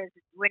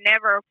 we're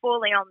never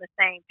fully on the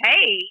same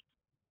page,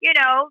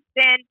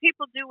 then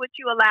people do what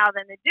you allow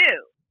them to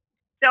do.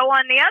 So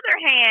on the other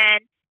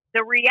hand,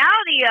 the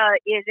reality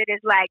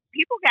is like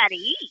people got to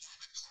eat.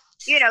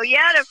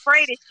 The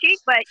freight is cheap,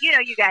 but,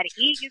 you got to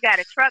eat, you got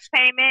a truck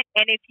payment.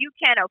 And if you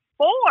can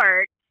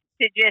afford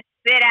to just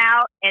sit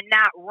out and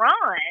not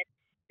run,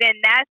 then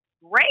that's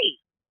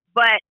great.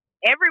 But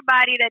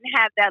everybody doesn't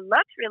have that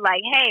luxury.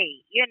 Like,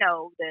 hey,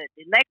 the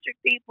electric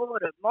people,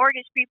 the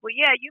mortgage people,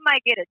 you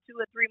might get a 2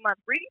 or 3 month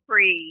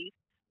reprieve,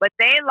 but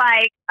they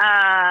like,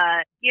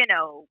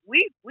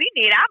 we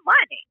need our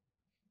money.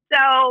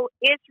 So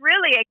it's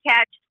really a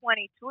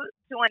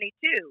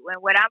catch-22.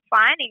 And what I'm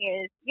finding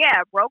is,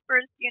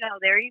 brokers,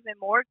 they're even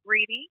more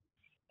greedy,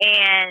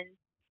 and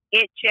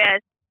it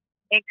just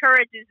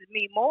encourages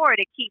me more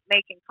to keep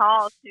making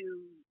calls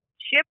to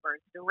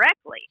shippers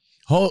directly.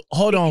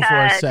 Hold on for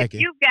a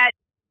second. You've got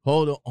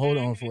hold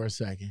on for a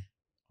second.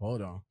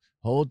 Hold on.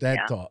 Hold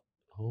that thought.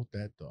 Hold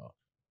that thought.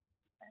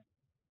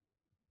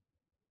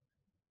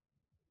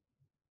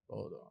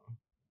 Hold on.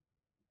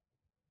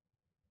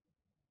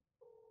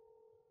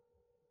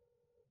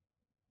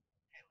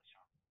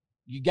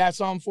 You got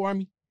something for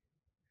me?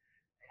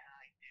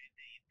 I did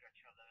the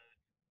virtual load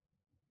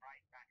right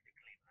back to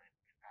Cleveland.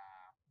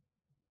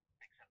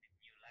 Picks up in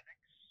New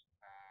Lenox.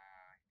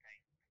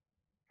 Came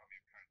from your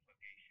current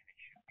location. It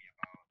should be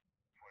about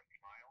 40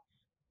 miles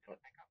to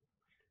the pickup.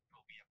 It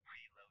will be a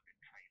preloaded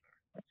trailer,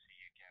 so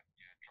you can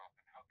do a drop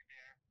and hook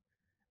there.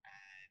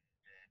 And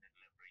the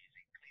delivery is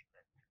in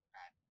Cleveland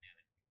at noon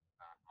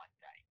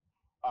Monday.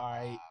 All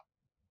right.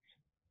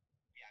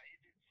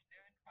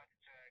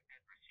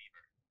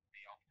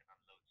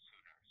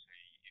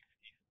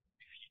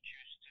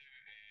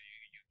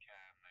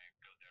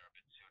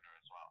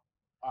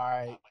 All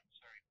right.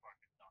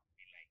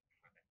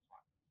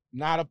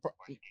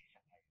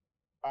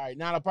 All right,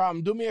 not a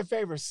problem. Do me a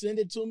favor, send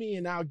it to me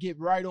and I'll get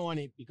right on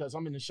it because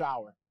I'm in the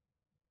shower.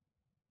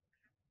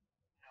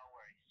 No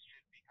worries.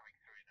 Should be coming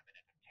through in a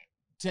minute or two.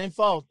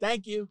 Tenfold.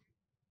 Thank you.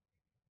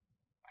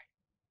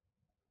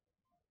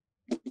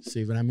 Bye.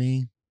 See what I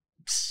mean?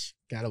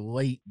 Gotta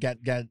wait.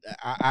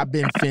 I've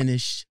been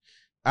finished.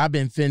 I've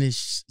been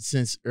finished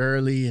since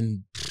early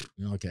and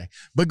okay.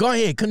 But go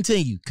ahead,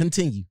 continue.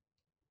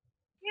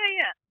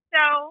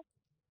 So,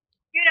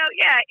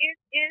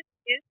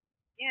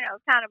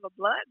 it's kind of a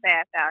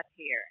bloodbath out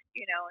here,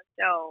 and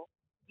so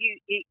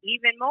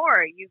even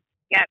more, you've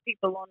got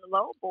people on the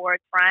low board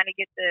trying to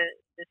get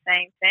the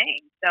same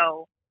thing.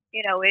 So,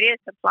 it is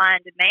supply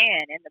and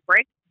demand, and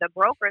the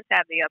brokers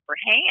have the upper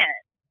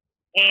hand,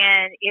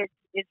 and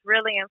it's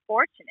really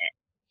unfortunate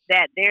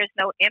that there's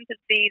no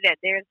empathy, that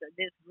there's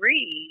this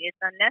greed. It's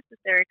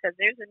unnecessary because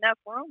there's enough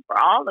room for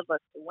all of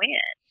us to win.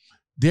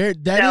 That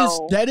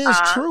is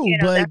true,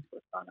 but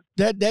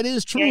that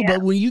is true. Yeah.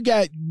 But when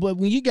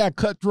you got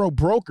cutthroat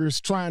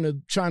brokers trying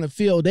to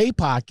fill their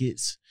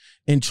pockets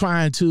and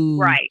trying to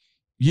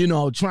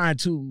trying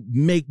to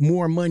make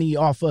more money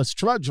off us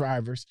truck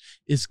drivers,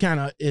 it's kind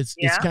of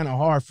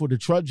hard for the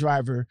truck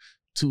driver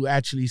to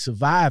actually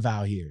survive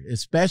out here,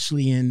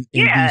 especially in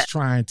these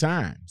trying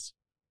times.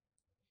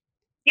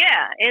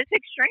 Yeah, it's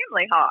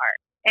extremely hard.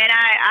 And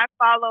I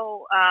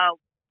follow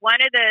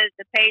one of the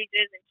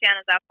pages and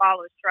channels I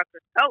follow is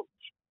Trucker's Coach.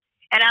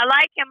 And I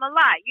like him a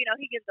lot. You know,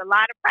 he gives a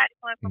lot of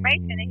practical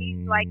information, and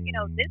he's like, you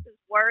know, this is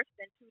worse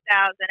than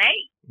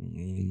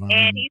 2008.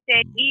 And he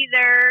said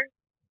either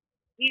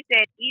you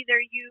sit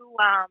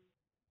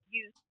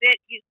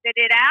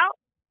it out,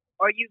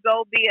 or you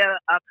go be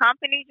a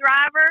company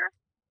driver,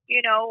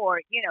 you know,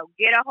 or, you know,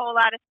 get a whole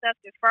lot of stuff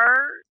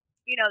deferred,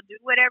 you know, do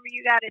whatever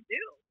you got to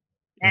do.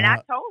 And I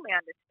totally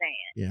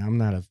understand. Yeah, I'm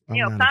not a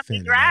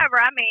company driver.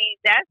 I mean,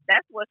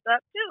 that's what's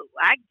up too.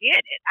 I get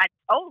it. I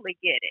totally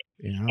get it.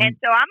 Yeah, and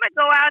so I'm gonna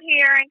go out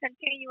here and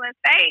continue in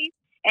faith.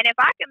 And if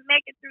I can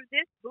make it through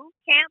this boot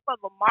camp of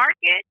a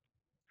market,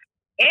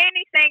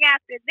 anything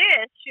after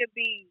this should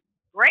be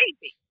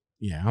gravy.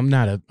 Yeah, I'm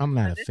not a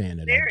fan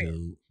of that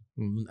dude.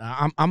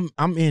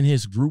 I'm in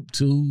his group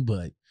too,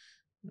 but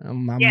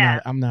I'm not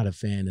a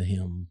fan of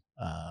him.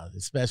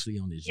 Especially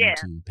on his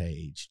YouTube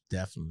page,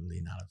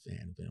 definitely not a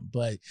fan of him.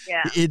 But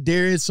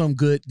there is some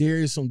good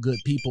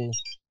people.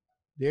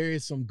 There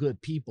is some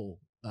good people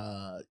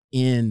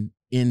in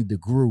the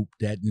group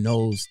that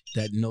knows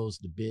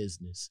the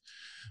business.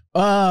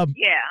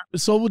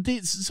 So with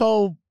this,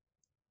 are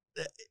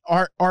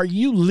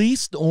you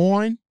leased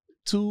on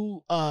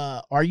to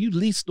a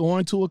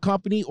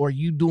company, or are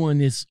you doing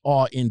this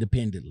all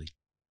independently?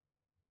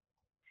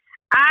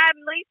 I'm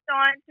leased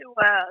on to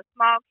a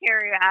small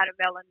carrier out of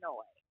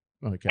Illinois.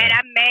 Okay. And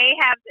I may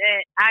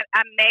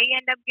I may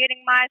end up getting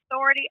my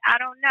authority. I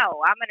don't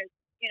know. I'm going to,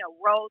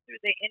 roll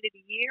through the end of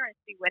the year and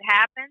see what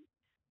happens.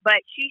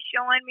 But she's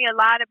showing me a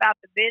lot about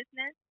the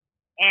business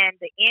and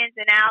the ins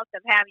and outs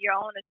of having your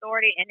own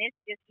authority. And it's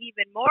just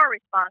even more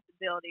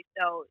responsibility.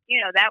 So,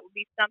 that would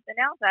be something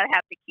else I'd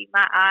have to keep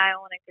my eye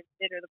on and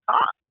consider the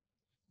cost.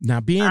 Now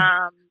being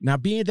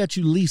that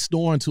you leased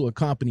on to a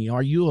company,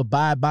 are you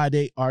abide by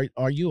their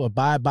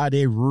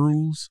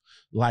rules?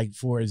 Like,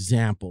 for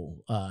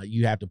example,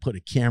 you have to put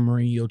a camera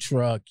in your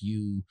truck.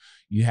 You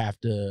have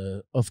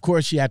to, of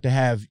course, you have to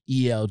have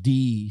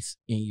ELDs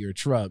in your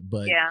truck.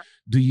 But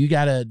do you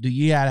gotta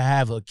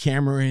have a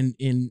camera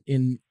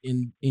in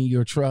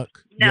your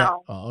truck? No. Yeah.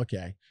 Oh,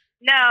 okay.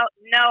 No,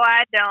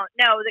 I don't.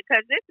 No,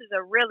 because this is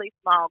a really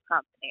small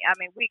company. I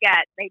mean, we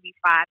got maybe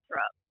 5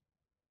 trucks.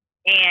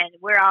 And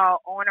we're all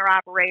owner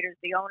operators.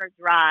 The owner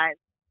drives,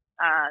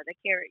 the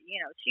carrier,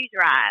 she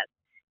drives.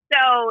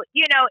 So,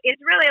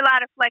 it's really a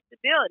lot of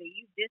flexibility.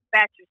 You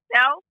dispatch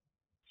yourself.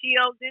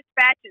 She'll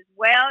dispatch as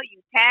well.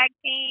 You tag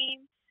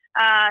team.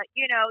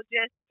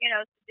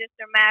 Just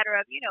a matter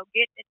of,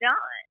 getting it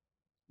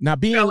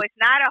done. So it's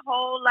not a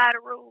whole lot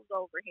of rules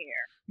over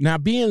here. Now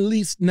being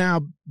leased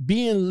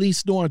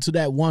on to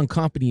that one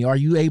company, are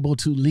you able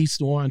to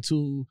lease on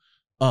to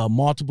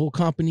multiple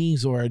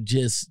companies, or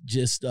just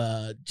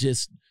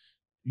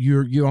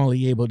you're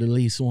only able to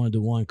lease on to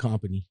one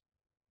company?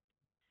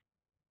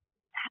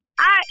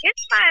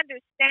 It's my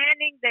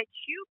understanding that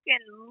you can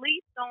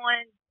lease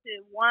on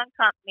to one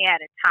company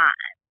at a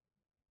time.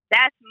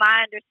 That's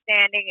my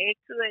understanding. It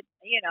could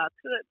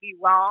be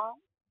wrong,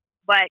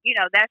 but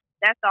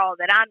that's all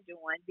that I'm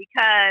doing,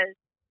 because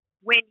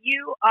when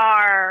you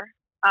are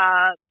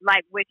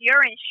like with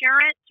your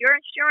insurance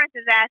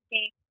is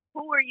asking,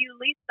 who are you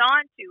leased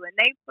on to? And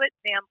they put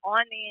them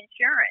on the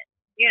insurance,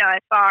 as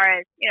far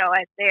as,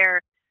 as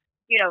they're,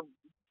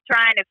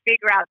 trying to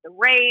figure out the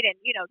rate, and,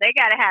 they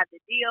got to have the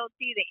DOT,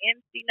 the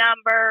MC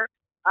number.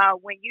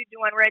 When you're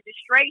doing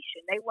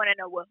registration, they want to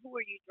know, well, who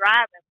are you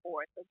driving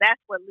for? So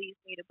that's what leads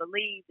me to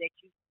believe that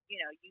you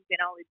can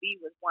only be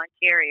with one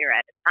carrier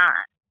at a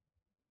time.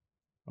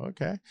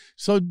 Okay.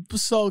 So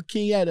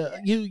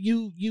Kenyette,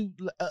 you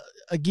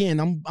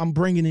again, I'm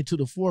bringing it to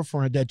the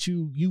forefront that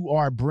you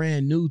are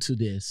brand new to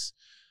this.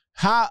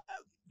 How?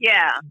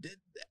 Yeah.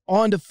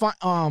 On the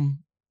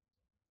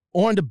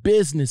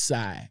business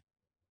side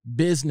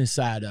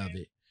of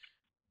it,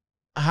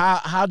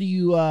 how do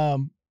you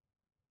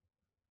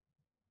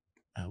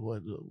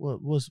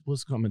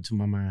what's coming to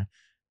my mind?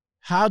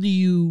 How do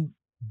you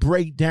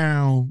break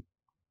down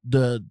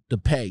the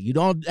pay? You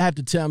don't have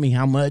to tell me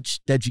how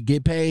much that you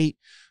get paid,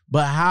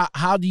 but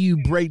how do you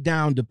break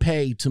down the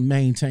pay to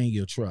maintain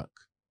your truck?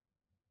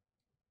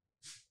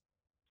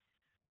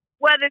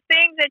 Well, the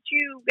thing that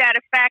you got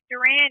to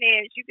factor in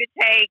is you could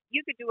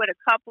do it a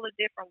couple of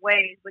different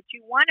ways, but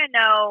you want to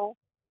know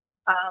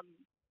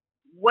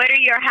what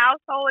are your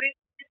household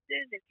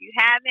expenses, if you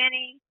have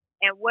any,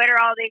 and what are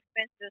all the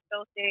expenses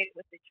associated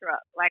with the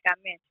truck. Like I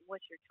mentioned,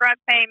 what's your truck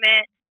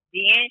payment,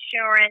 the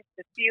insurance,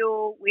 the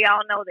fuel. We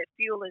all know that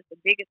fuel is the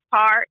biggest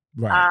part.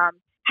 Right.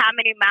 how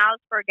many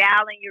miles per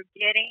gallon you're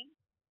getting.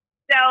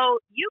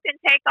 So you can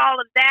take all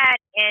of that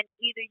and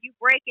either you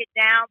break it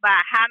down by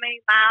how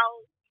many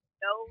miles you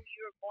know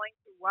you're going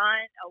to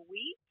run a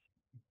week,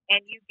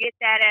 and you get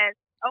that as,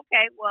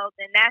 okay, well,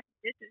 then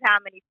this is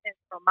how many cents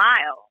per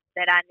mile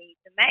that I need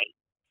to make.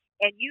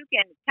 And you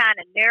can kind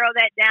of narrow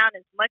that down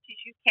as much as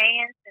you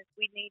can, since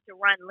we need to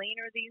run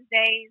leaner these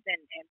days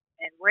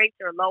and rates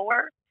are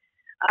lower.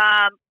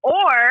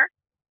 Or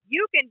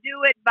you can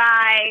do it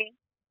by,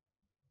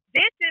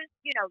 these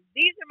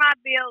are my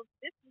bills.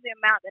 This is the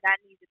amount that I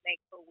need to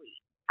make per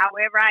week.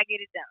 However I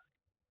get it done.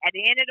 At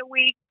the end of the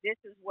week, this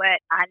is what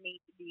I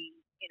need to be,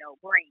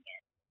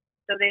 bringing.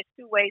 So there's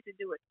two ways to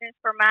do it: cents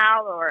per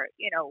mile, or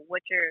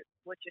what your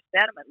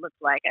settlement looks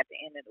like at the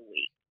end of the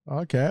week.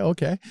 Okay.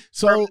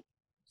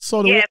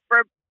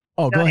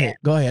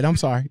 Go ahead. I'm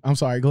sorry.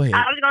 Go ahead.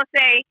 I was gonna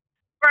say,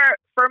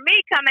 for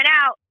me coming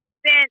out,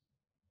 since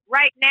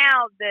right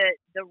now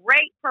the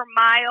rate per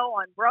mile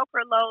on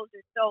broker loads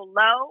is so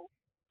low,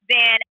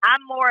 then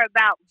I'm more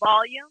about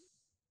volume.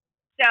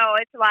 So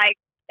it's like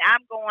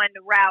I'm going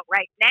the route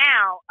right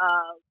now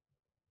of,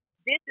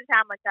 this is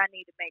how much I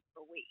need to make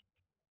per week.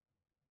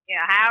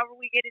 However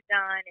we get it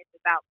done, it's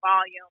about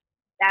volume.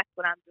 That's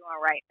what I'm doing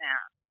right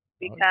now,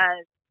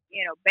 because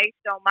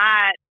based on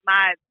my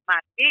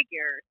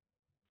figures,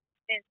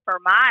 cents per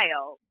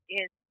mile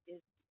is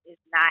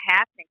not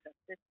happening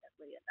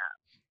consistently enough.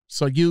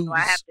 So I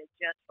have to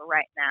adjust for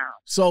right now.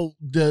 So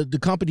the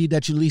company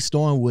that you leased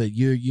on with,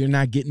 you're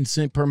not getting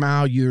cent per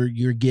mile.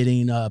 You're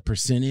getting a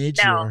percentage.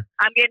 No,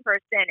 I'm getting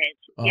percentage.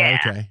 Oh, yeah.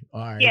 Okay.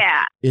 All right.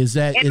 Yeah. Is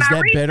that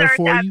better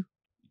for you?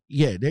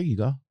 Yeah. There you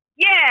go.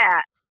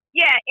 Yeah.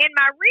 Yeah. In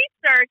my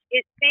research,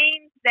 it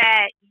seems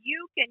that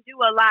you can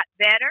do a lot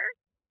better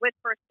with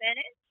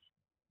percentage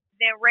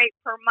than rate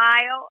per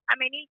mile. I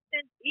mean,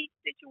 each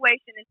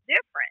situation is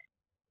different,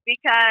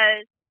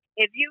 because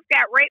if you've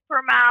got rate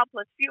per mile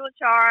plus fuel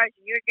charge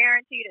and you're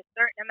guaranteed a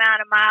certain amount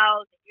of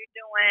miles and you're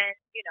doing,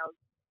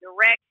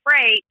 direct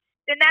freight,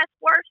 then that's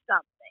worth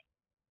something.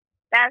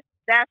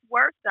 That's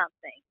worth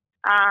something.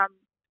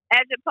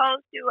 As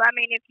opposed to,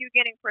 if you're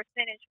getting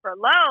percentage per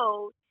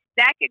load,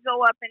 that could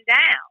go up and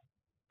down.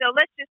 So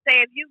let's just say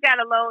if you've got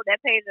a load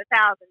that pays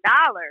 $1,000,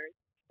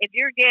 if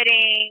you're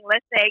getting,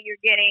 let's say you're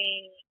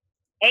getting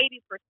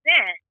 80%,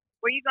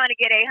 well, you're going to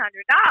get $800.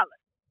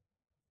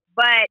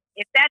 But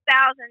if that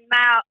 $1,000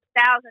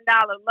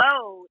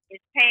 load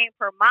is paying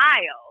per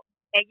mile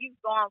and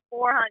you've gone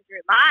 400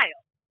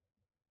 miles,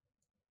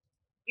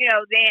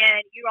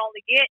 then you're only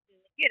getting,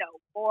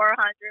 $400,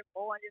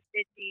 $450,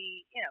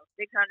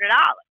 $600.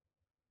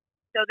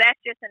 So that's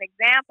just an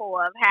example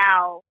of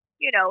how,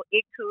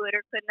 it could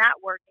or could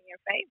not work in your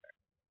favor.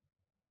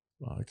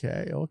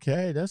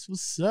 Okay. That's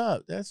what's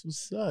up.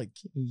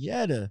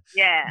 Kenyette.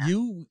 Yeah.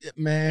 You,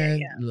 man,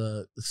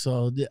 look,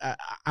 so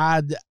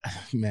I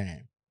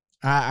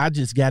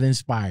just got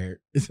inspired.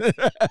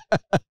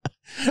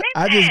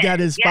 I just got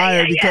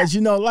inspired because,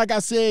 like I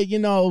said,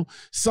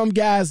 some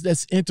guys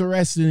that's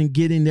interested in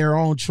getting their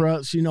own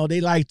trucks, they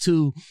like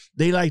to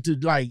they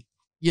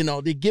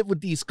get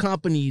with these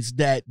companies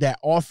that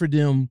offer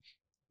them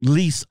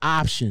lease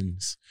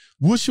options.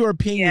 What's your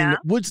opinion?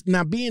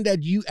 Now, being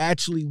that you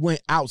actually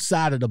went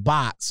outside of the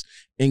box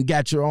and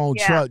got your own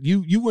truck,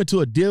 you went to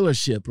a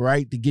dealership,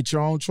 right, to get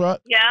your own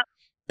truck? Yeah.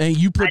 And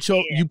you put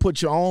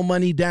your own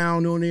money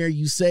down on there.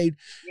 You saved.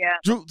 Yeah.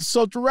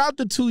 So throughout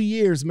the 2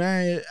 years,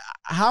 man,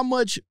 how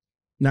much?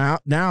 Now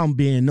I'm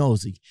being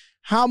nosy.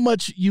 How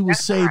much you was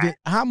saving? Right.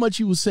 How much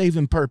you was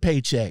saving per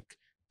paycheck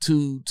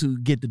to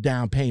get the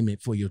down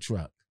payment for your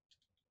truck?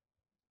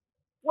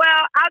 Well,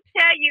 I'll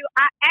tell you,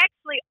 I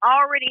actually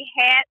already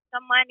had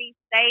some money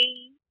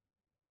saved.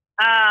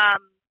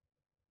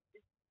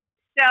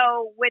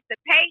 So with the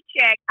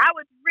paycheck, I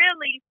was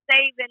really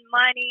saving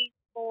money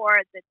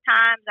for the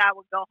times I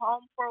would go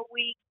home for a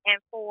week and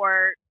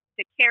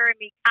to carry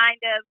me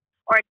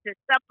or to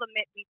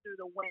supplement me through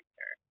the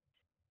winter.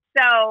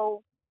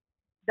 So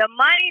the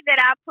money that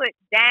I put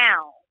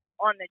down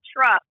on the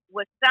truck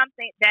was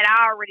something that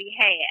I already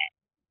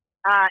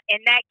had.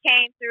 And that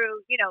came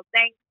through,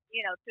 thanks,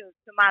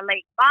 to my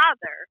late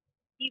father.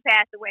 He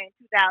passed away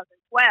in 2012.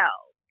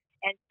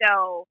 And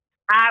so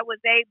I was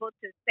able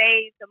to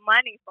save the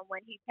money from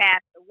when he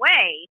passed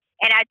away,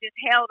 and I just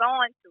held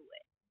on to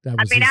it.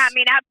 I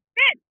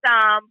spent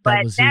some,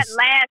 but that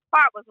last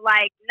part was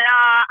like,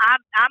 nah,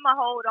 I'm gonna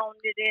hold on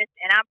to this,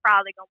 and I'm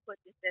probably gonna put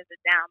this as a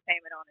down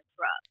payment on a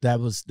truck. That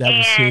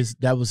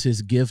was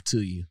his gift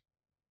to you.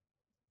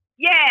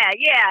 Yeah.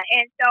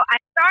 And so I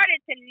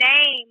started to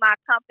name my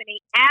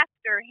company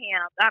after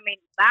him. Our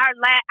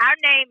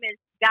name is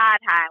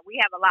Godhigh.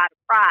 We have a lot of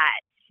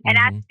pride. And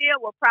I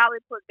still will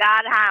probably put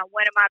Godhigh in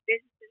one of my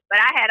businesses,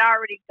 but I had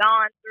already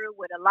gone through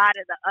with a lot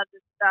of the other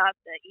stuff,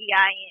 the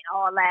EIN,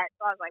 all that.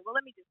 So I was like, well,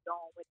 let me just go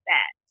on with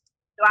that.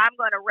 So I'm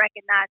going to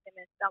recognize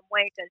him in some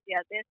way because,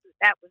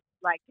 that was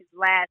like his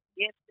last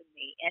gift to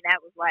me. And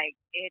that was like,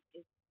 it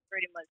is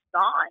pretty much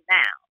gone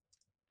now.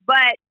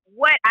 But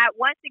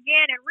once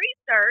again in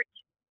research,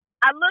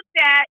 I looked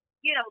at,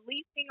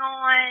 leasing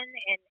on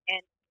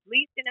and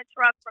leasing a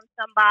truck from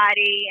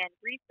somebody and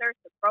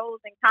researched the pros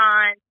and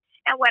cons.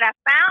 And what I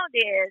found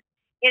is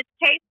it's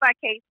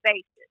case-by-case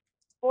basis.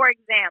 For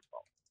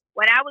example,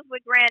 when I was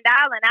with Grand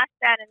Island, I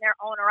sat in their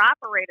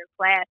owner-operator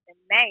class in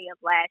May of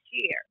last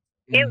year.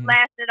 It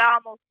lasted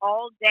almost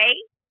all day.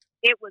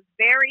 It was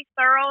very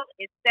thorough.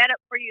 It's set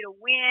up for you to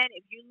win.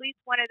 If you lease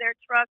one of their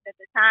trucks at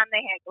the time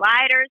they had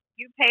gliders,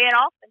 you pay it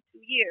off in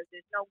 2 years.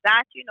 There's no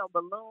gotcha, no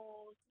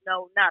balloons,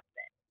 no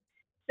nothing.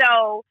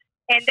 So,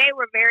 and they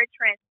were very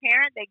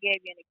transparent. They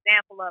gave you an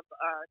example of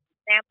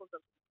samples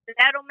of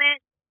settlement,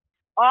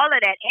 all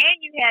of that.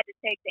 And you had to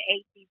take the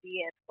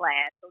ACBS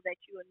class so that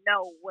you would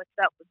know what's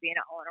up with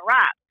being an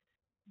owner-op.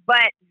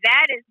 But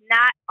that is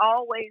not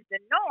always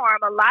the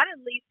norm. A lot of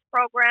lease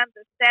programs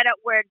are set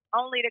up where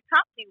only the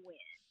company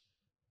wins.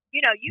 You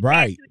know, you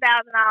pay $2,000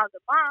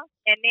 a month,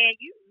 and then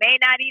you may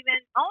not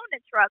even own the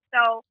truck.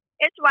 So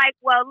it's like,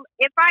 well,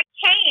 if I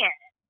can,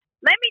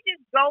 let me just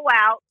go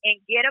out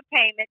and get a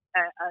payment,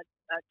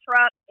 a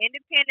truck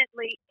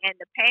independently, and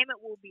the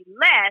payment will be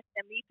less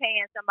than me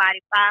paying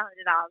somebody $500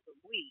 a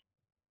week,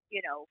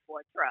 you know,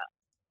 for a truck.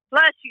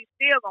 Plus, you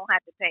still gonna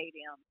have to pay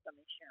them some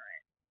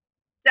insurance.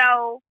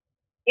 So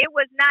it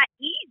was not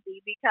easy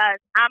because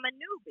I'm a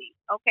newbie.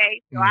 Okay,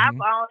 so I've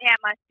only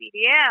had my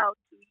CDL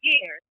 2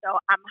 years, so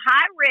I'm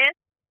high risk.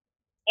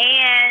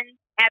 And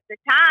at the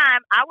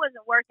time, I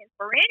wasn't working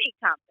for any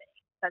company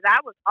because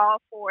I was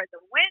all for the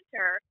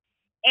winter.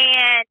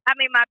 And I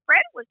mean, my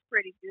credit was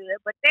pretty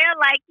good, but they're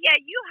like, yeah,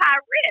 you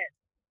high risk.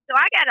 So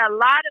I got a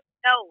lot of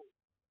no's.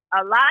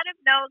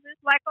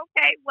 It's like,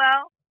 okay,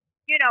 well,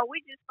 you know,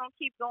 we just gonna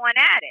keep going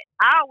at it.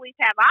 I always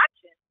have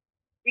options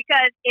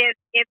because if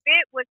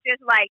it was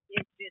just like,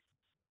 it's just,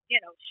 you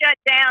know, shut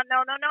down,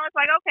 no, it's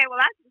like, okay, well,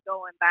 I just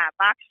go and buy a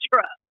box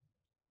truck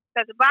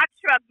because a box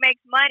truck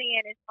makes money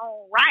in its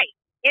own right.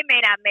 It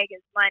may not make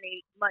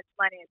much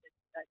money as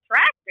a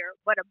tractor,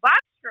 but a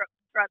box truck,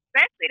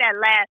 especially that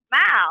last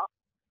mile,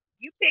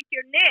 you pick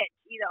your niche,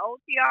 either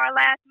OTR or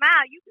last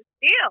mile, you can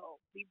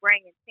still be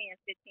bringing 10,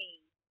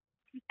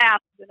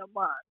 15,000 a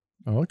month.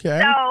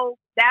 Okay. So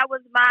that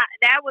was my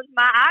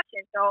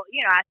option. So,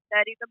 you know, I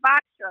studied the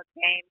box truck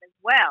game as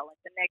well and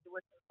connected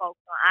with some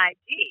folks on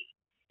IG.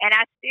 And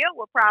I still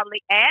will probably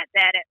add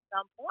that at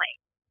some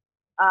point.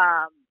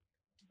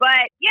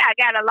 But yeah, I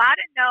got a lot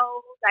of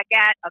no's. I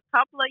got a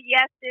couple of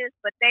yeses,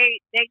 but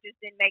they just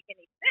didn't make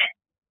any sense.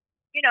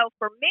 You know,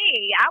 for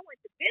me, I went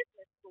to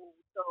business school,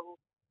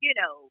 so, you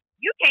know,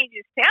 you can't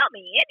just tell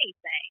me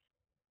anything.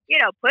 You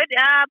know, put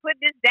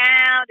this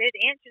down. The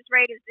interest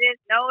rate is this.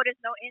 No,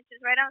 there's no interest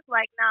rate. I was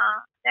like,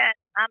 nah,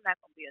 I'm not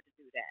gonna be able to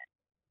do that.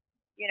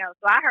 You know,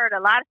 so I heard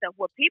a lot of stuff.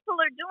 What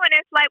people are doing,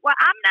 it's like, well,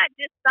 I'm not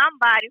just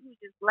somebody who's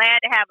just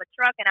glad to have a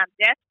truck and I'm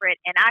desperate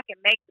and I can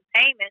make the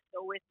payment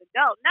so it's to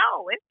go.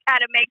 No, it's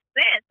got to make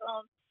sense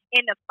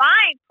in the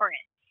fine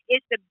print.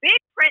 It's the big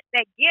print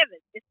that gives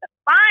it. It's the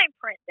fine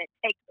print that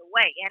takes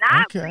away. And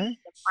I read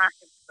the fine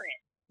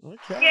print.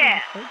 Okay.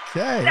 Yeah.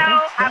 Okay. So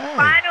I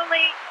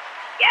finally,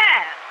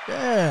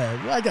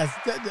 like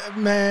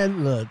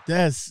man, look,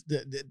 that's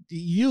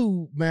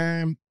you,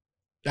 man.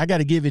 I got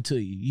to give it to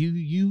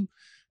you.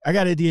 I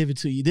got to give it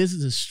to you. This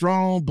is a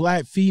strong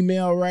Black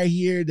female right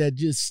here that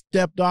just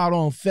stepped out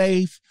on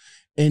faith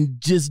and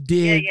just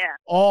did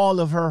all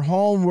of her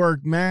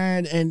homework,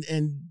 man, and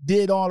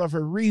did all of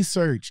her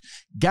research.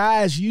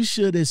 Guys, you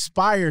should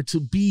aspire to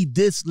be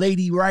this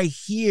lady right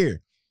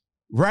here.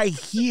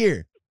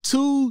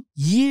 2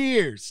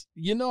 years.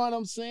 You know what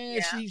I'm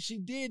saying? Yeah. She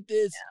did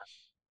this.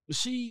 Yeah.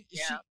 She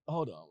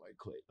hold on right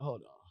quick.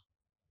 Hold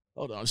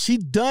on. She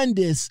done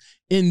this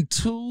in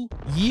 2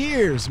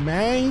 years,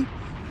 man.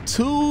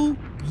 2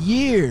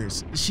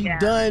 years. She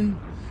done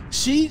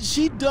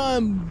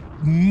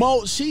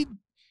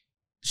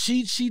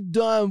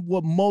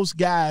what most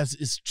guys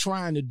is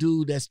trying to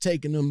do that's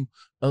taking them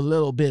a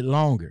little bit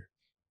longer,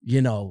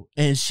 you know.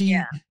 And she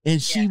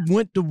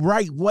went the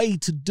right way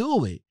to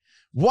do it.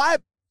 Why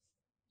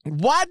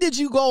did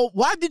you go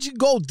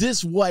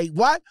this way?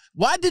 Why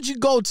did you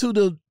go to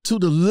the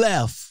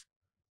left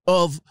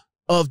of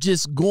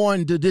just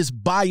going to this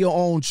buy your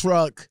own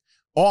truck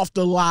off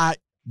the lot,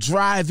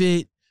 drive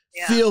it,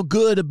 feel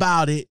good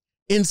about it,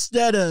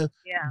 instead of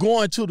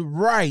going to the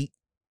right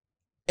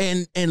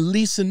and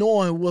leasing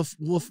on with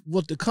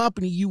the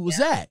company you was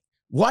at?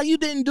 Why you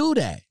didn't do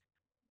that?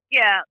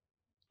 Yeah.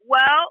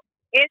 Well,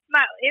 it's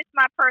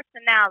my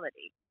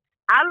personality.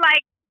 I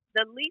like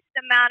the least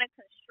amount of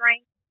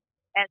constraints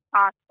as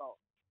possible.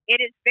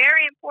 It is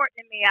very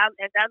important to me.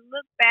 As I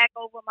look back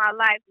over my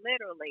life,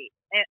 literally,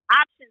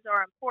 options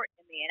are important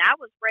to me. And I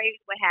was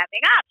raised with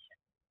having options.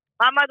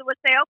 My mother would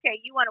say, okay,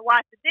 you want to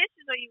wash the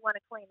dishes or you want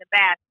to clean the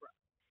bathroom?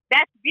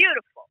 That's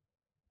beautiful.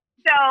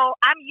 So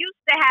I'm used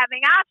to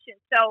having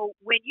options. So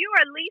when you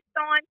are leased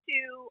on to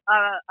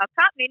a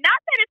company, not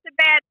that it's a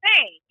bad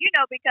thing, you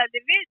know, because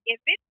if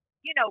it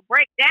you know,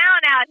 break down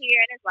out here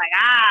and it's like,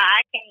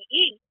 I can't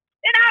eat,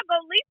 then I'll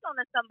go lease on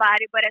to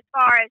somebody. But as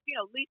far as, you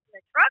know, leasing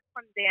a truck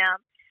from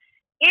them,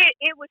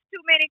 it was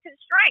too many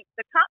constraints.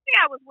 The company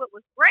I was with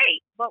was great,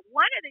 but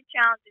one of the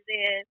challenges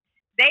is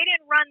they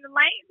didn't run the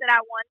lanes that I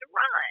wanted to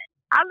run.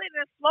 I live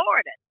in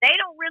Florida. They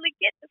don't really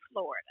get to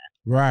Florida.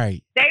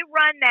 Right. They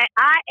run that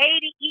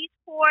I-80 East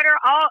quarter,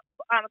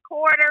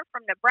 quarter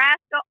from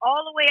Nebraska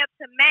all the way up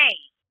to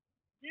Maine.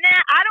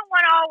 Nah, I don't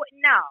want to always.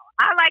 No,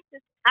 I like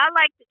to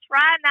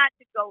try not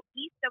to go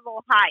east of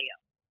Ohio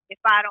if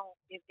I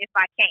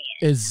can.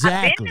 Exactly.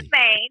 I've been to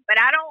Maine, but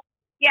I don't.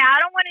 Yeah,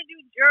 I don't want to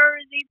do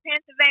Jersey,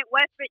 Pennsylvania,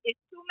 West Virginia.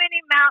 It's too many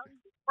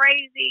mountains. It's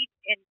crazy.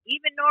 And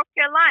even North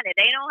Carolina,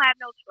 they don't have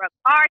no truck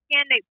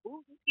parking. They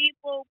booting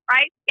people,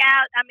 price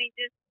gouge. I mean,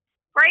 just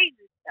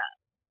crazy stuff.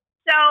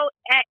 So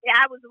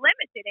I was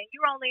limited, and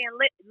you're only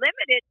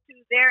limited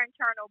to their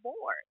internal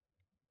board.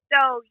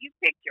 So you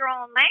pick your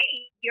own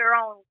lane,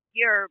 your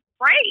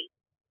freight,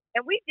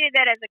 and we did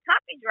that as a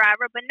company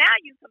driver. But now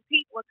you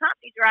compete with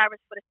company drivers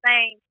for the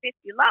same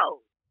 50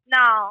 loads.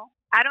 No,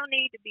 I don't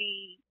need to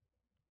be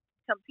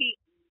competing.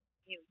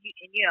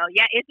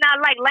 Yeah, it's not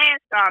like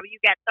Landstar where you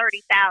got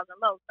 30,000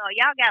 loads. No,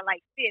 y'all got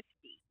like 50. Okay.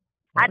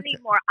 I need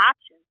more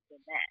options than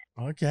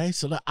that. Okay,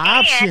 so the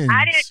options.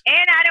 I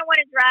didn't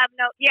want to drive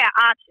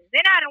options.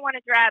 Then I didn't want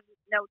to drive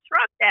no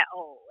truck that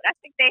old. I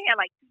think they had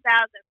like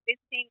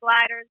 2015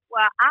 gliders.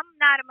 Well, I'm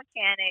not a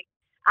mechanic.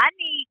 I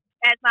need,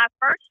 as my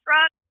first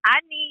truck, I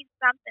need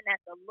something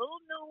that's a little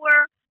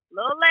newer, a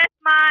little less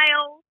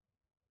miles,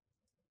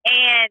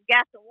 and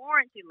got some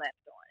warranty left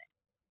on it.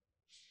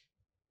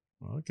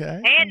 Okay.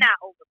 And not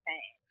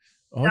overpaying.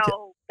 Okay.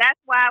 So that's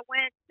why I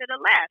went to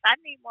the left. I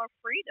need more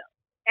freedom.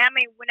 I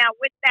mean, now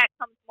with that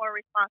comes more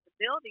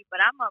responsibility, but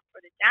I'm up for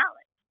the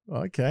challenge.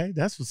 Okay,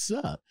 that's what's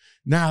up.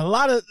 Now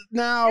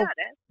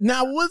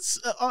what's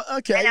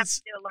okay? And I'm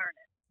still learning.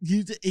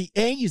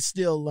 You're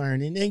still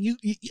learning, and you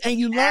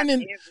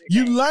learning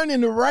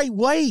the right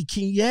way,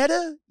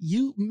 Kenyette.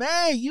 You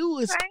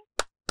was.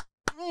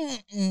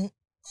 Okay.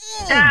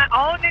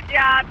 On the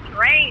job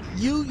training.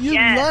 You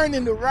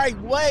learning the right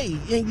way,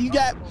 and you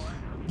got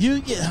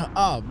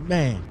oh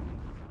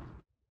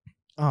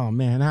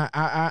man,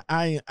 I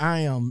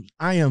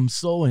am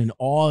so in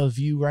awe of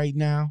you right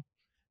now.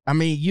 I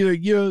mean,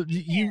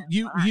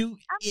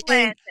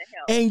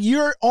 and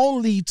you're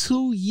only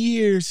 2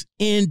 years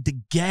in the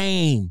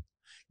game.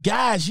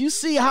 Guys, you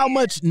see how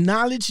much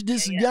knowledge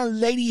this young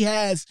lady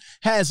has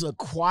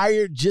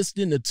acquired just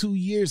in the 2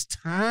 years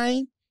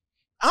time?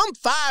 I'm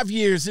 5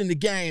 years in the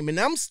game, and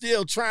I'm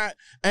still trying,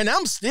 and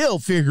I'm still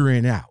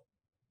figuring out.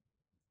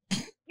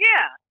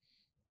 Yeah.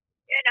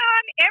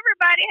 I mean,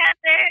 everybody has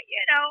their,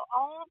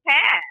 own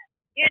path,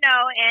 and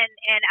I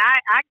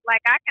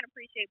can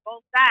appreciate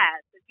both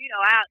sides. Because,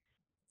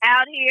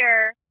 out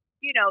here,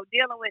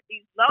 dealing with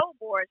these low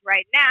boards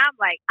right now, I'm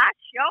like, I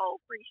sure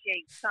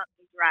appreciate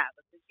company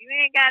drivers. Because you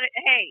ain't got it,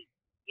 hey,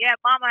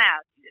 mama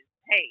house.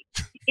 Hey,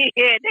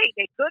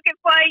 they cooking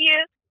for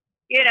you.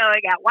 They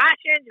got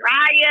washer,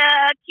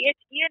 dryer,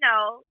 kitchen,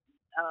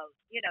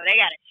 they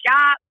got a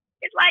shop.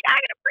 It's like, I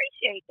can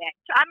appreciate that.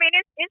 I mean,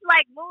 it's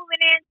like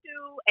moving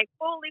into a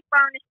fully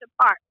furnished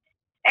apartment.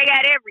 They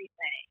got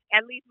everything.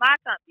 At least my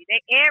company,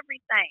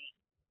 everything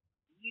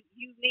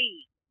you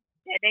need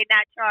that they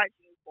not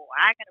charging you for.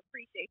 I can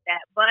appreciate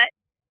that. But,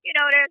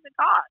 there's a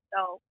cost.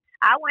 So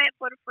I went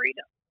for the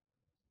freedom.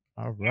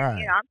 All right.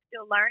 And, I'm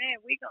still learning.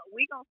 We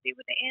gonna see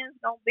what the end's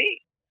gonna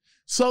be.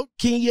 So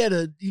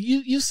Kenyette,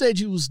 you said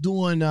you was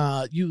doing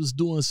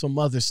some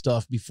other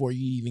stuff before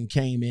you even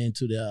came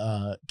into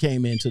the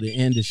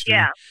industry.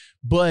 Yeah.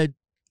 But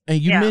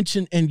you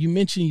mentioned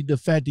the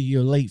fact that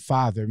your late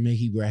father, may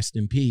he rest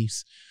in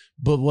peace.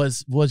 But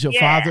was your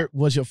father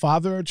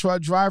a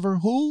truck driver?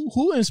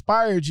 Who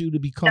inspired you to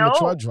become a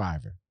truck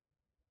driver?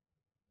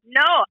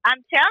 No,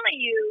 I'm telling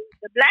you,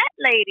 the black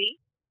lady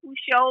who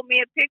showed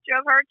me a picture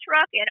of her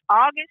truck in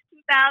August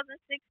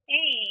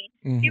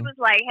 2016, she was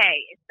like,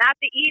 hey, it's not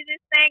the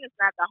easiest thing, it's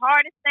not the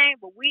hardest thing,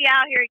 but we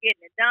out here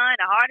getting it done.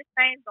 The hardest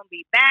thing is going to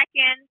be back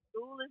in.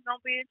 School is going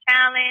to be a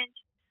challenge,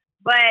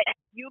 but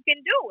you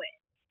can do it.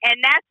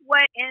 And that's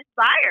what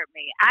inspired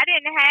me. I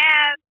didn't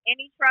have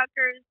any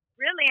truckers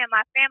really in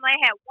my family.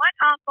 I had one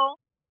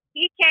uncle.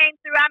 He came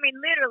through, I mean,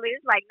 literally,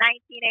 it's like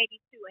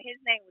 1982, and his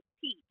name was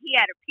Pete. He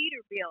had a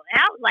Peterbilt.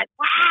 And I was like,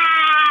 wow,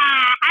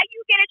 how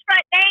you get a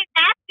truck named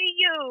after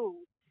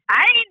you?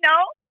 I didn't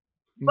know.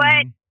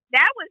 But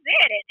that was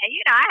it. And,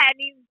 I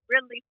hadn't even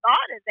really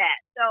thought of that.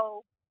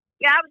 So,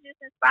 I was just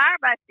inspired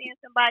by seeing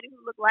somebody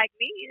who looked like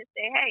me and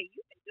say, hey,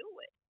 you can do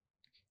it.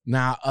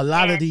 Now, a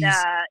lot of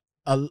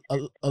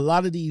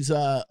these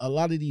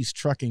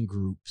trucking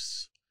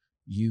groups,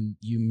 you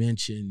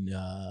mentioned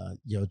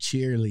your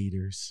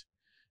cheerleaders.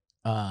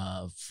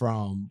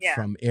 From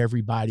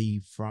everybody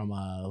from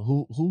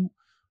who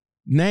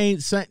name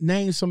some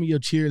of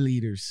your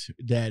cheerleaders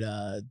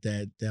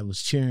that was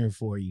cheering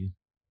for you.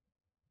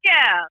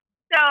 Yeah.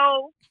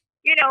 So,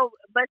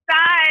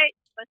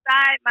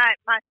 beside my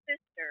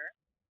sister,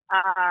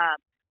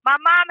 my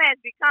mom has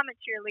become a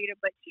cheerleader,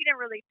 but she didn't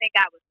really think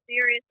I was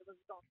serious. I was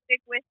going to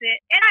stick with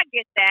it. And I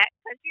get that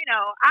because,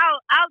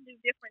 I'll do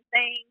different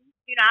things.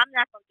 I'm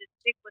not going to just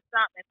stick with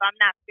something if I'm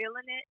not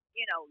feeling it,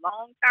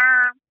 long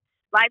term.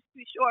 life's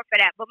too short for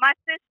that. But my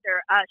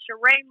sister,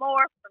 Sheree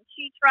Moore from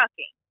She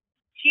Trucking,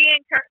 she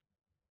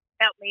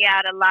helped me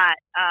out a lot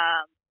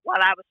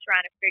while I was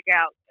trying to figure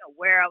out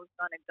where I was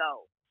going to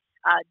go.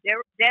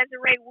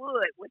 Desiree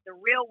Wood with the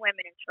Real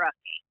Women in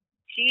Trucking.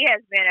 She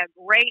has been a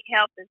great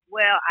help as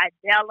well.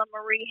 Idella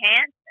Marie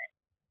Hansen.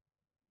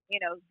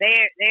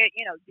 They're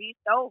Dee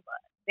Sova.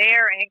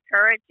 They're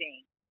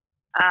encouraging.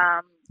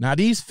 Now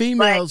these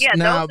females,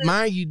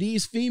 mind you,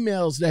 these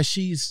females that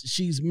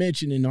she's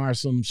mentioning are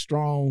some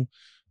strong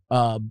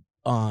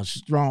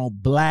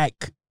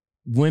Black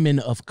women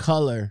of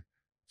color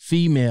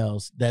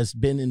females that's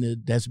been in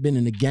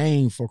the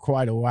game for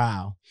quite a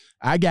while.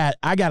 I got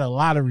a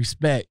lot of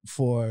respect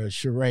for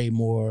Sheree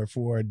Moore,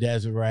 for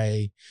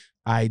Desiree,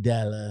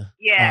 Idella.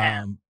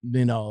 Yeah.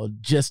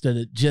 Just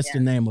to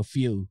name a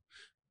few.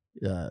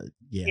 Now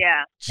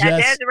Desiree,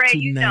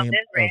 Desiree and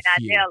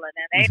Idella,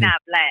 and they not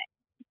Black.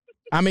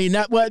 I mean,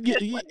 not what. Yeah,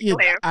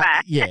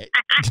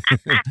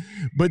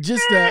 but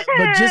just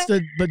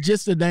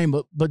to name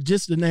a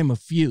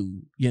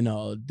few,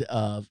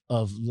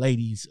 of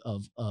ladies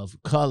of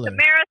color.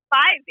 Tamara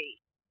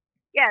Spivey,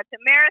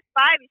 Tamara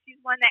Spivey.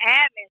 She's one of the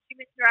admins. She's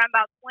been around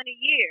about 20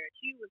 years.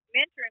 She was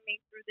mentoring me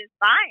through this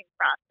buying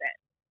process,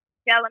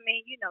 telling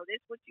me,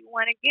 this is what you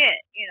want to get.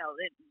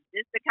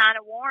 This is the kind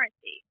of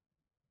warranty.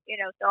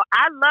 So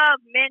I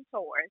love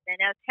mentors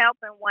and us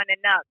helping one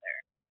another.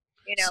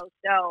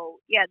 So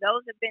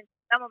those have been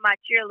some of my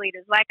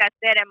cheerleaders. Like I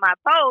said in my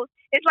post,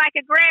 it's like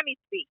a Grammy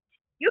speech.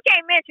 You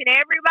can't mention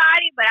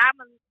everybody, but I'm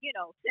gonna,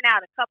 send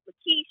out a couple of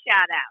key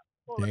shout outs.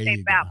 Pull a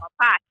tape out my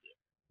pocket.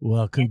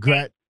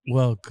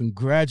 Well,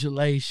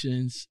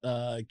 congratulations,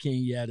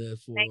 Kenyette,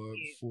 for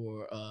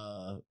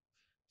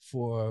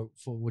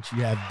what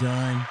you have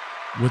done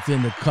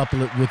within a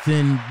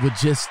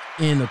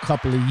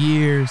couple of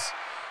years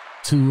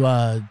to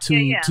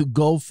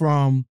go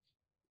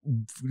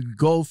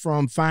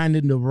from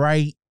finding the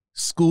right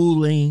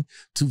schooling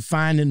to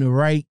finding the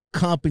right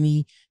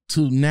company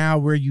to now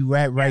where you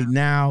at right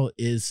now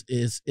is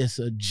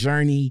a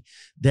journey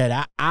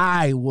that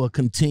I will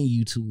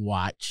continue to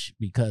watch,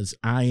 because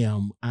I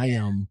am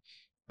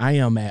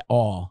at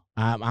awe.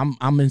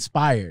 I'm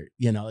inspired,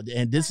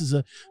 and this is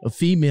a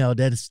female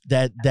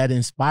that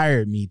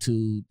inspired me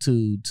to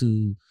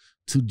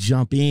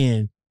jump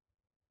in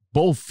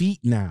both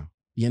feet now.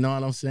 You know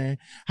what I'm saying?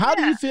 How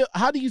do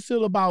you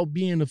feel about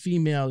being a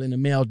female in a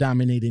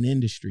male-dominated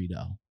industry,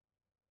 though?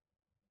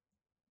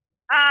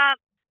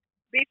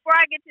 Before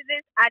I get to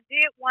this, I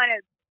did want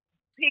to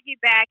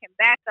piggyback and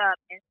back up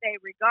and say,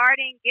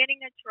 regarding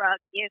getting a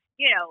truck, if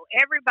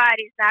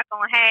everybody's not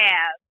gonna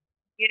have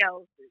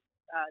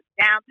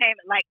down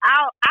payment. Like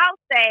I'll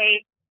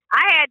say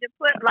I had to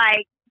put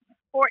like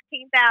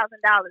 $14,000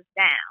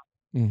 down.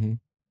 Mm-hmm.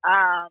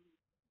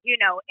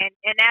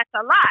 And that's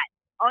a lot.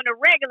 On a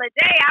regular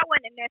day, I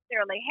wouldn't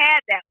necessarily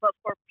have that. But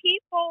for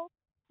people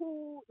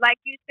who, like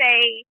you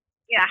say,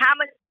 how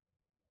much,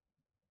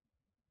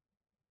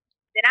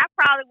 then I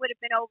probably would have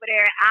been over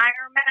there at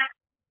Iron Mountain,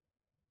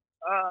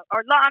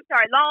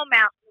 Lone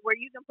Mountain, where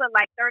you can put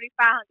like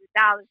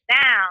 $3,500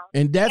 down,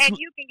 and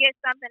you can get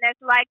something that's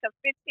like a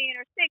 15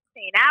 or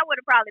 16. I would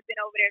have probably been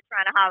over there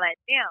trying to holler at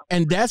them.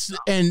 And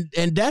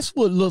that's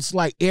what looks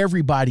like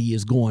everybody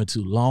is going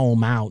to Lone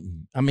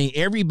Mountain. I mean,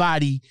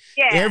 everybody.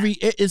 Yeah.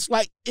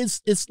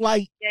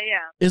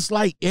 It's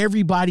like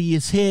everybody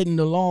is heading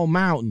to Lone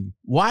Mountain.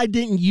 Why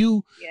didn't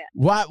you? Yeah.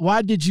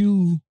 Why did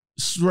you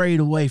stray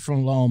away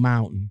from Lone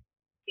Mountain?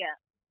 Yeah.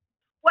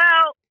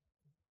 Well,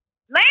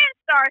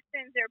 Landstar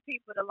sends their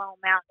people to Lone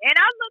Mountain. And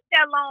I looked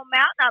at Lone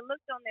Mountain, I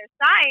looked on their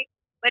site,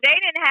 but they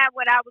didn't have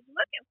what I was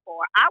looking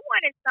for. I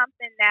wanted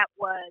something that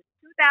was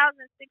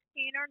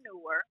 2016 or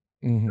newer,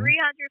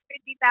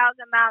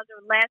 350,000 miles or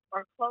less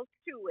or close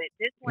to it.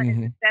 This one is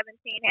a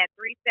 17, had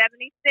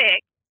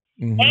 376.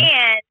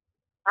 And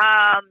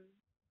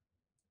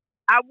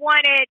I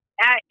wanted,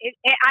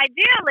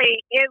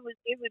 ideally, it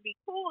would be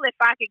cool if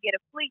I could get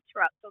a fleet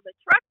truck. So the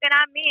truck that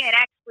I'm in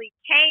actually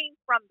came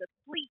from the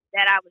fleet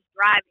that I was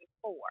driving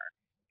for.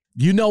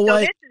 You know what? So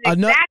this is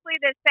exactly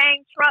the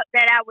same truck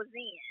that I was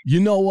in.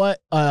 You know what?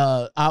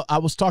 I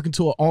was talking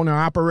to an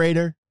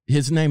owner-operator.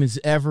 His name is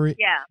Everett.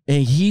 Yeah.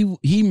 And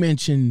he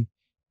mentioned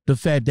the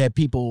fact that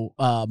people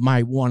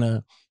might want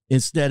to,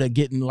 instead of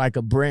getting like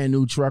a brand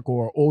new truck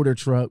or an older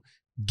truck,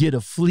 get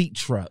a fleet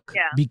truck,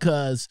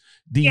 because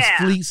these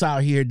fleets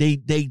out here, they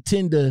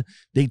tend to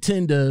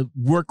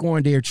work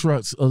on their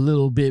trucks a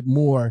little bit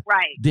more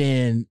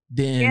than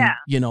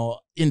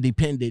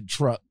independent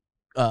truck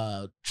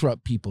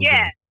people.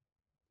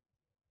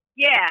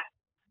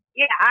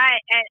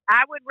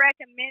 I would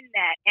recommend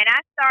that. And I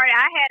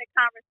had a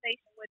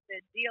conversation with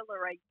the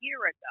dealer a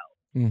year ago,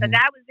 because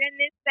I was in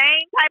this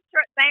same type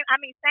truck, same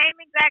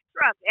exact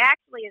truck.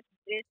 Actually,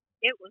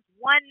 it was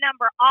one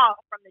number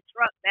off from the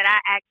truck that I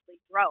actually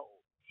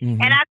drove.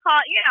 And I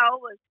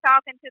was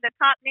talking to the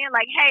company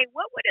like, hey,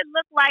 what would it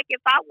look like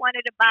if I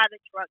wanted to buy the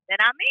truck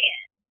that I'm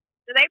in?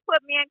 So they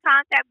put me in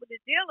contact with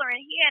the dealer, and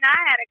he and I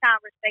had a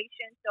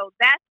conversation. So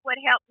that's what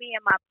helped me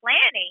in my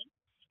planning.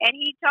 And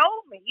he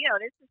told me,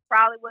 this is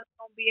probably what's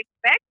going to be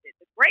expected.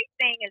 The great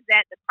thing is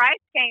that the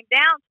price came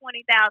down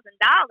 $20,000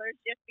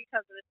 just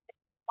because of the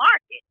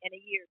market in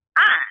a year's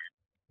time.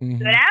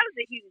 So that was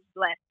a huge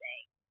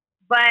blessing.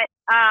 But,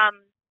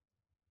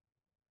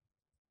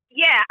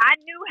 yeah, I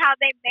knew how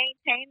they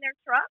maintain their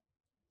trucks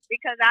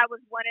because I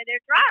was one of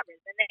their drivers.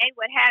 And they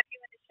would have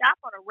you in the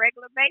shop on a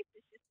regular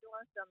basis just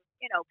doing some,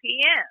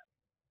 PM.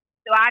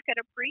 So I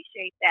could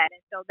appreciate that.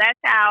 And so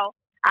that's how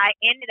I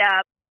ended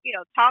up,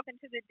 talking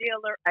to the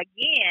dealer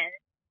again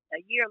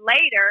a year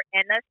later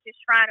and us just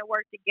trying to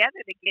work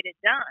together to get it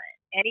done.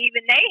 And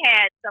even they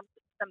had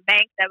some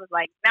banks that was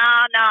like, no.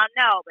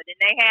 But then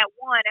they had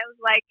one that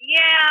was like,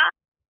 yeah,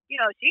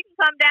 she can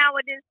come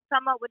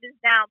up with this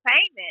down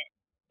payment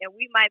and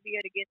we might be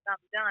able to get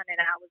something done. And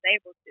I was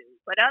able to.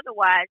 But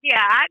otherwise, yeah,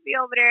 I'd be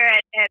over there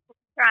at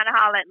trying to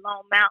holler at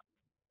Lone Mountain.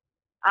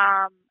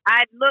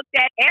 I looked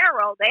at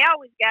Arrow. They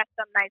always got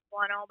something nice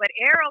going on, but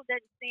Arrow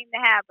doesn't seem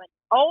to have an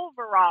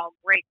overall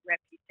great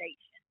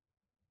reputation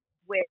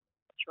with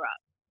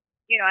trucks.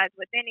 As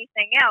with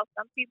anything else,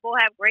 some people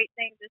have great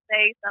things to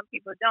say, some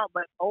people don't.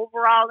 But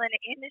overall in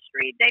the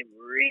industry, they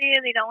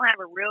really don't have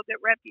a real good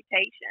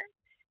reputation.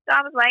 So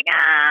I was like,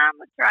 I'm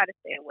going to try to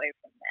stay away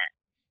from that.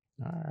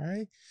 All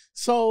right.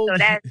 So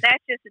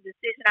that's just a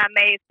decision I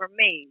made for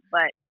me.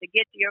 But to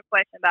get to your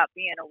question about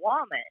being a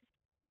woman,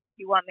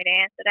 you want me to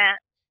answer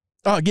that?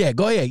 Oh, yeah,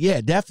 go ahead.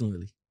 Yeah,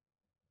 definitely.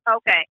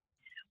 Okay.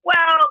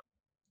 Well,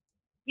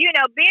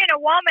 being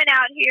a woman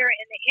out here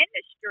in the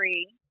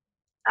industry,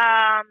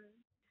 I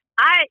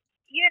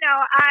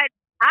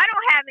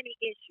don't have any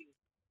issues.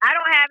 I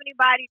don't have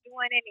anybody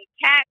doing any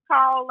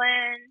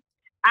catcalling.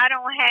 I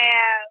don't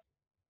have,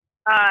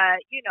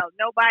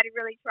 nobody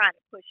really trying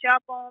to push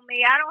up on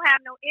me. I don't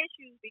have no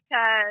issues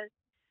because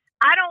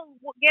I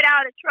don't get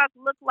out of the truck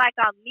look like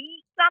I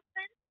need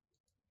something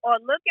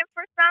or looking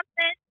for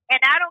something. And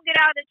I don't get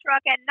out of the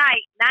truck at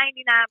night 99%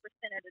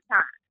 of the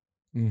time.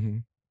 Mm-hmm.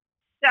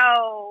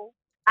 So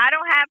I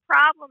don't have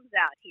problems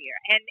out here.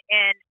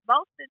 And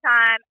most of the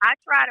time, I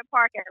try to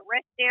park at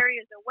rest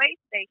areas or way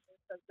stations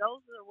because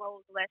those are the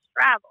roads less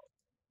traveled.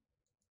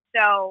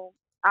 So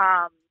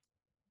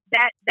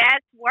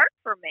that's worked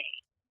for me.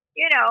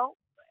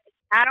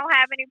 I don't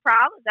have any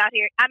problems out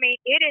here. I mean,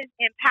 it is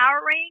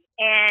empowering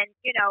and,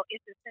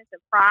 it's a sense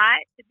of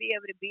pride to be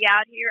able to be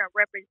out here and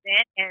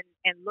represent and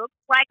look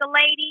like a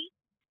lady.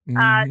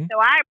 Mm-hmm. So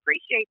I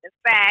appreciate the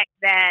fact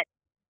that,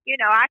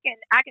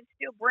 I can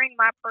still bring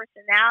my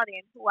personality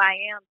and who I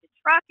am to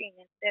trucking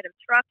instead of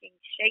trucking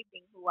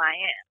shaping who I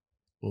am.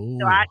 Ooh,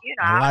 so I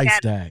like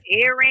got that.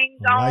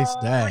 Earrings I like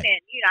on that.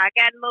 and, I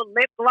got a little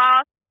lip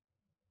gloss,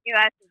 I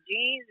have some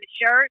jeans and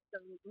shirts,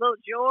 some little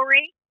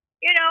jewelry,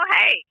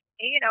 hey,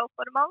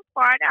 for the most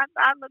part,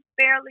 I look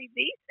fairly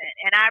decent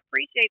and I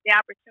appreciate the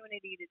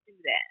opportunity to do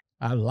that.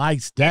 I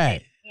like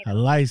that. And, I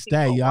like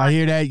that. Y'all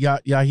hear that?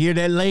 Y'all hear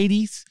that,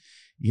 ladies?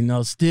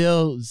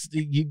 Still,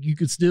 you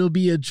could still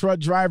be a truck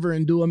driver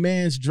and do a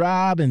man's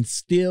job and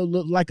still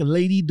look like a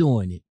lady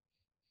doing it.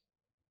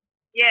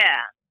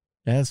 Yeah.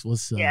 That's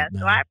what's up, man.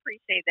 So I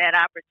appreciate that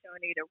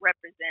opportunity to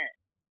represent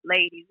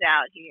ladies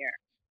out here.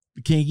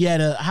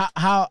 Kenyette,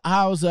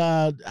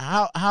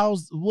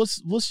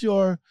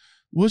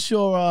 what's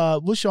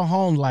your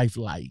home life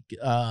like?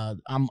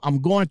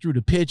 I'm going through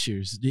the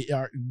pictures.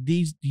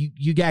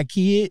 You got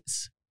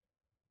kids?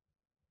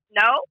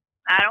 No.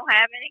 I don't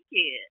have any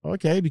kids.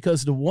 Okay,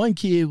 because the one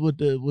kid would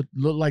look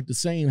like the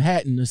same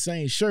hat and the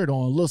same shirt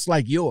on looks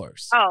like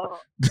yours. Oh,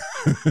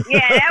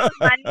 yeah, that was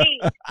my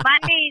niece. My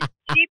niece,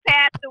 she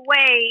passed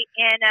away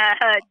in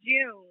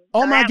June.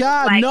 Oh my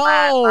God! Like No!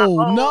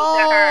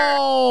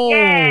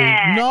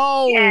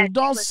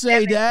 Don't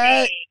say 17.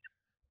 That.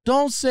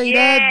 Don't say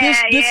that.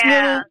 This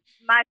little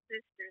my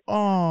sister.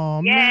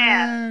 Oh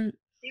man.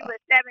 She was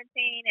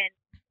 17 and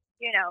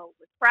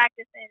was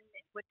practicing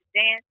with the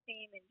dance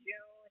team in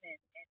June.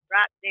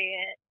 Dropped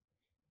dead.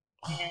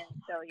 And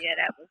so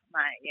that was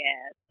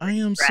I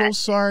am so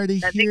sorry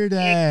to hear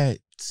that.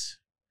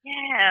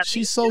 Yeah.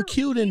 She's so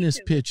cute in this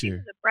picture.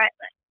 She's a bright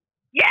light.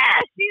 Yeah,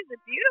 she's a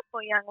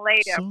beautiful young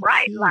lady, a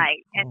bright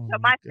light. And so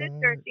my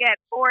sister, she had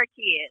 4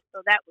 kids,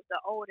 so that was the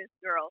oldest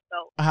girl.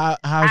 So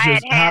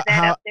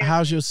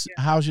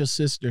how's your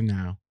sister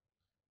now?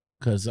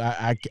 Because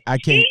I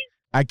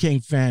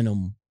can't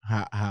fathom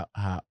how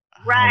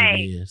it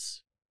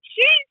is.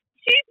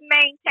 She's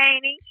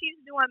maintaining. She's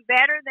doing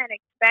better than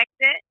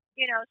expected.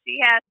 She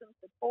has some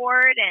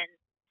support and,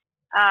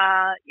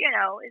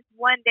 it's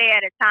one day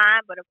at a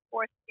time. But, of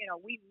course,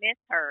 we miss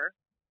her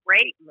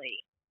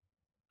greatly.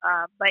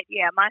 But,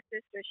 yeah, my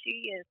sister,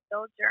 she is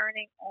still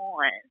journeying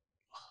on.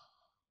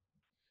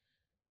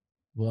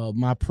 Well,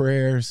 my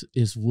prayers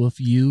is with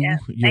you,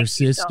 your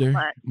sister. You so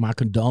much. My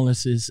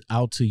condolences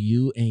out to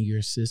you and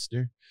your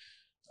sister.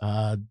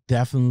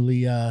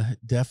 Definitely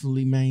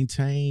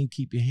maintain,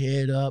 keep your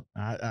head up.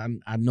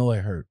 I know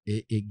it hurt.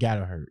 It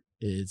gotta hurt.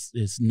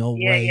 It's no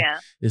way. Yeah.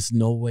 It's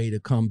no way to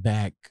come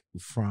back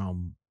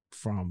from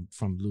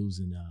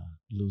losing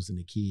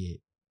a kid.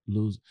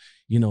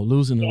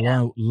 losing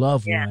a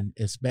loved one,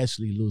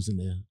 especially losing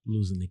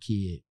the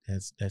kid.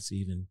 That's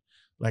even,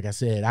 like I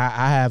said,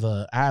 I have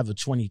a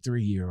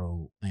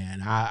 23-year-old,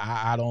 and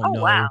I don't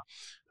know. Wow.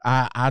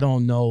 I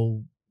don't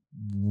know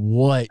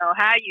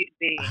how you'd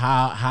be,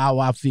 how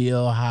I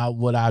feel,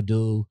 what I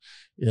do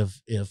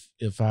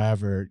if I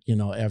ever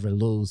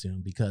lose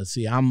him, because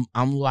see, I'm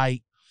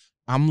like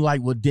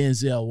what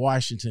Denzel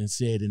Washington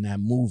said in that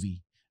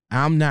movie.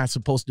 I'm not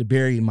supposed to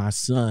bury my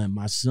son.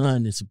 My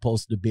son is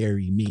supposed to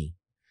bury me.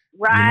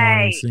 Right. You know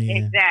what I'm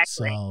saying?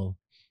 Exactly.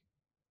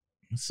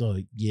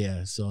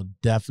 So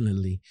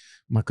definitely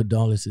my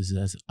condolences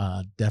is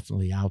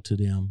definitely out to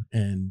them,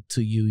 and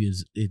to you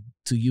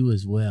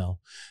as well.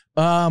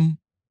 All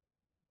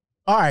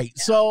right.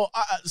 Yeah.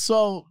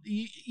 So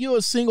you're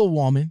a single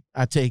woman,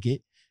 I take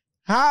it.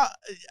 How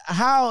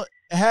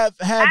have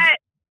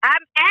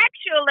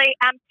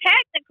I'm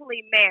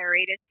technically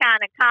married. It's kind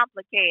of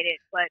complicated,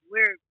 but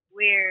we're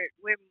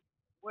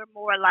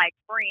more like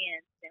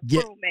friends and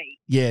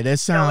roommates. Yeah, that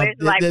sounds. So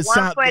it's like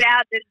one foot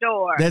out the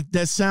door.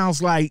 That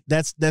sounds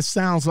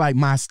like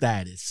my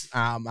status.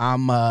 I'm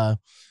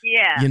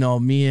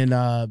me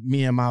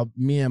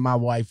and my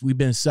wife, we've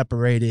been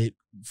separated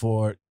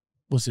for,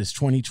 what's this,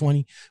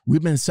 2020?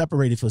 We've been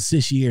separated for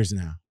 6 years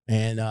now,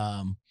 and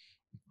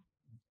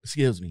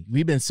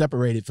we've been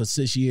separated for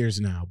 6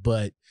 years now,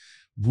 but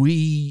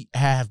we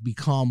have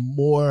become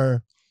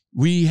more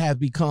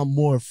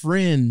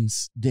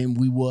friends than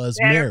we was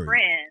married.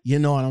 Friends. You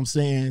know what I'm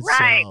saying?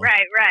 Right.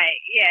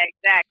 Yeah,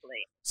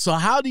 exactly. So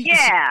how do you?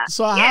 Yeah.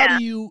 So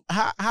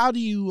how do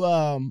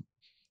you?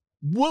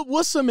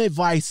 What's some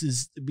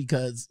advices,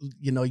 because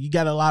you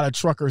got a lot of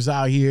truckers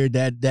out here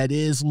that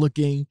is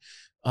looking,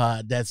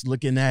 that's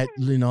looking at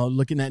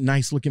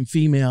nice looking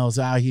females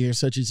out here,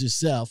 such as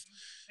yourself.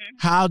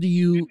 Mm-hmm.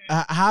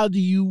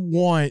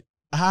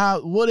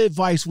 What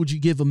advice would you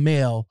give a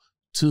male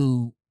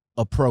to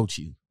approach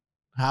you?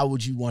 How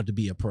would you want to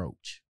be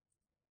approached?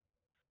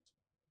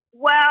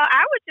 Well,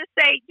 I would just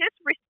say just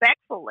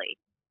respectfully.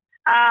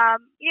 I've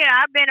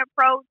been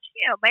approached,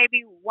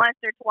 maybe once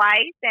or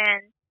twice,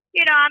 and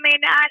I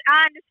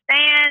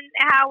understand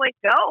how it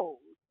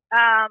goes.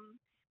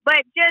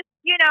 But just,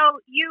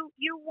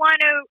 you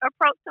want to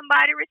approach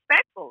somebody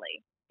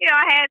respectfully.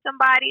 I had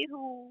somebody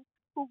who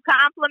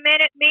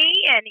complimented me,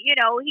 and,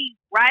 he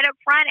right up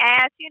front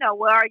asked,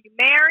 well, are you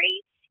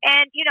married?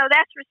 And,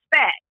 that's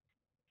respect.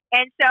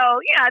 And so,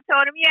 I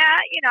told him,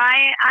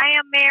 I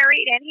am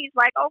married. And he's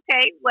like,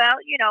 okay, well,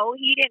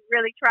 he didn't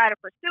really try to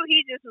pursue.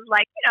 He just was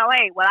like,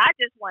 hey, well, I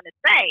just want to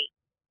say,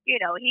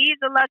 he's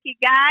a lucky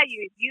guy.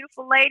 You're a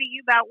beautiful lady.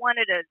 You about one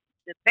of the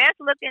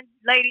best looking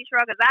lady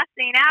truckers I've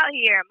seen out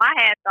here. And my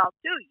hat's off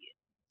to you.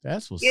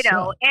 That's what's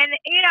up. And,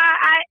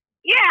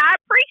 I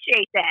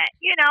appreciate that,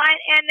 and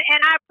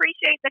I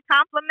appreciate the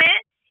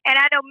compliment. And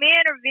I know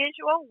men are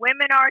visual,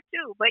 women are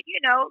too. But,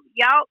 y'all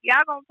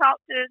going to talk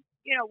to,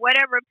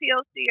 whatever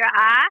appeals to your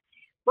eye.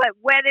 But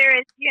whether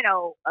it's,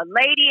 a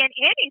lady in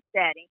any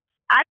setting,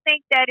 I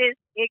think that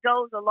it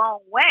goes a long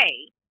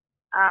way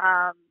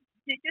to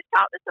just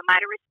talk to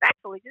somebody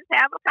respectfully. Just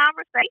have a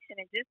conversation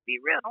and just be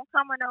real. Don't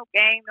come with no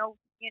game, no,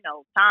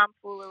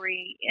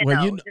 tomfoolery.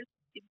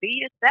 Just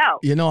be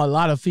yourself. A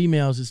lot of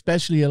females,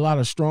 especially a lot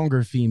of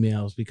stronger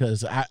females,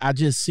 because I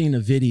just seen a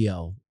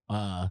video.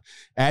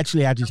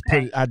 Actually, I just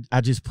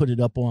put it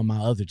up on my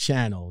other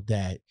channel,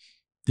 that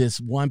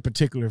this one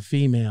particular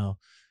female,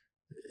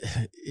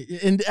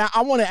 and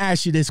I want to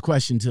ask you this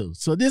question too.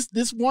 So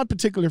this one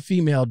particular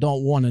female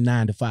don't want a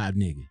 9-to-5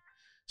 nigga.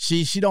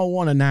 She don't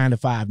want a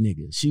 9-to-5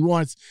 nigga. She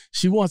wants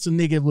a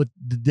nigga with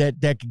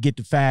that could get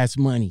the fast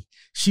money.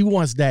 She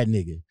wants that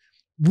nigga.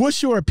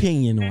 What's your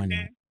opinion on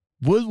that?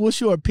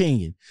 What's your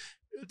opinion?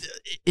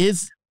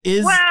 Is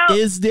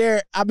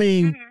there? I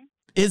mean,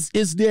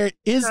 is there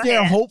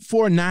hope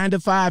for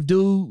 9-to-5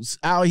 dudes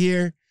out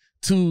here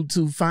to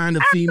find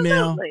a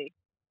female?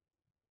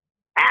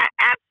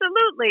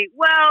 Absolutely.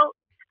 Well,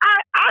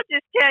 I'll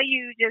just tell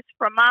you, just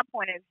from my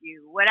point of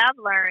view, what I've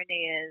learned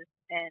is,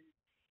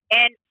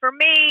 and for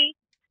me,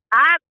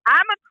 I'm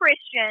a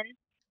Christian,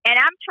 and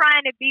I'm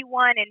trying to be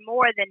one in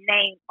more than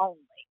name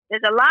only.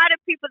 There's a lot of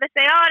people that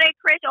say, oh, they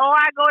Christian, oh,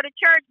 I go to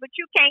church, but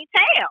you can't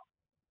tell.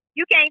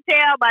 You can't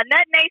tell by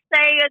nothing they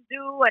say or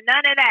do or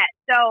none of that.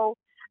 So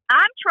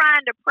I'm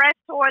trying to press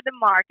toward the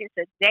mark. It's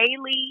a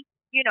daily,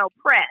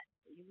 press.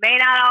 You may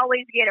not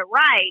always get it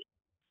right.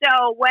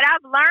 So what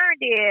I've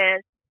learned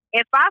is,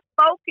 if I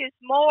focus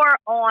more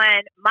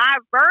on my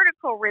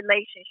vertical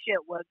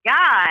relationship with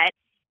God,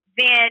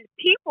 then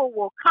people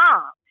will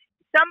come.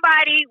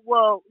 Somebody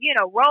will,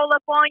 roll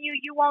up on you.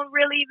 You won't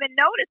really even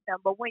notice them.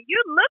 But when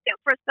you're looking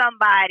for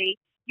somebody,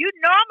 you're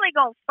normally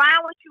going to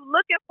find what you're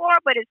looking for,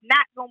 but it's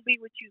not going to be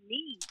what you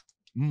need.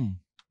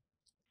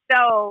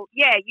 So,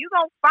 you're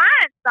going to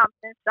find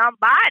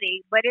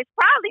somebody, but it's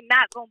probably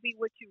not going to be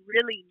what you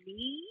really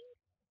need.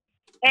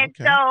 And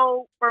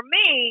so for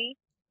me,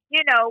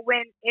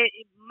 when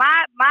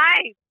my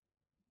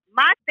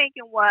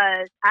thinking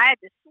was, I had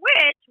to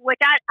switch, which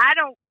I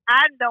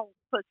I don't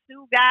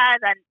pursue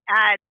guys.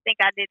 I think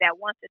I did that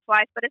once or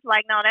twice, but it's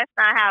like, no, that's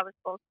not how it's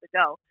supposed to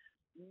go.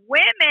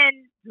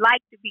 Women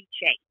like to be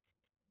chased.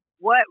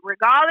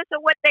 Regardless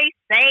of what they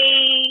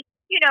say,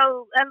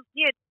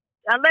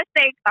 unless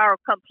they are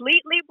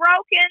completely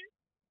broken,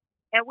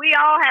 and we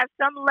all have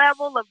some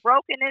level of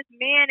brokenness,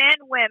 men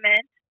and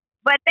women,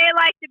 but they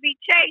like to be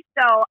chased.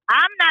 So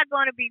I'm not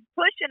going to be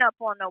pushing up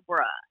on no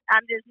bruh.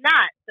 I'm just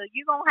not. So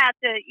you're going to have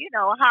to,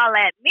 holler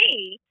at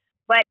me.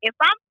 But if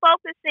I'm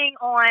focusing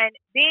on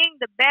being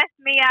the best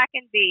me I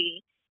can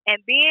be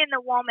and being the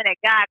woman that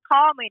God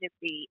called me to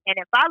be, and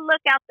if I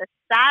look out the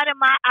side of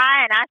my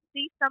eye and I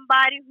see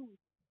somebody who's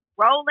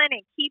rolling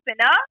and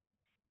keeping up,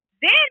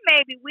 then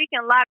maybe we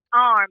can lock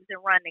arms and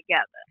run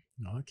together.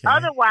 Okay.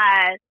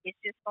 Otherwise, it's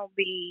just going to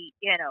be,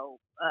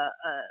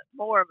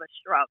 more of a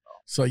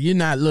struggle. So you're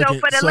not looking. So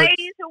for the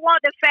ladies who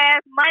want the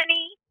fast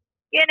money,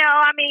 you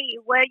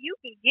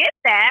can get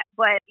that,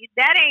 but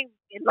that ain't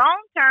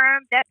long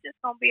term. That's just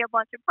going to be a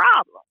bunch of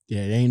problems.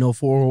 Yeah, there ain't no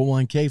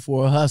 401k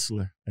for a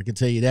hustler. I can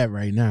tell you that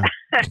right now.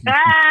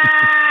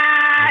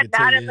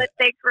 Not unless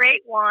they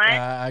create one.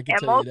 And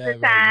most of the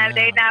time,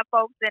 they're not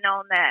focusing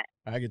on that.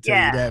 I can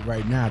tell you that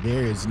right now.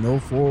 There is no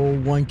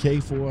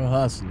 401k for a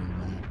hustler,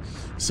 man.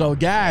 So,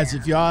 guys,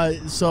 if y'all,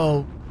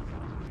 so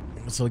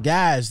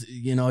guys,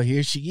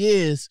 here she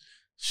is,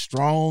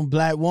 strong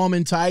black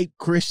woman type,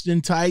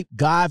 Christian type,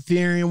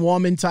 God-fearing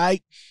woman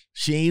type.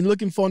 She ain't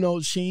looking for no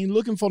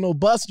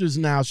busters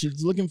now.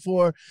 She's looking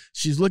for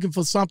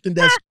something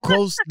that's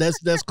close,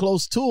 that's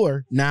close to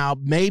her. Now,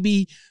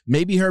 maybe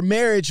her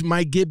marriage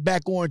might get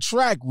back on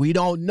track. We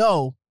don't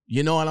know.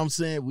 You know what I'm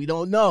saying? We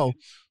don't know.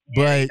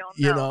 Yeah,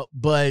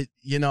 but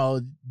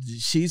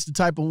she's the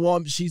type of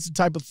woman, she's the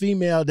type of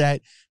female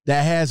that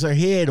has her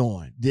head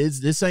on.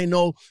 This ain't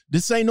no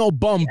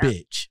bum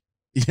bitch.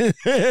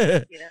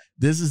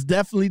 This is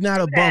definitely not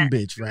a bum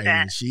bitch right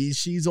here.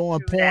 She's on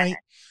point.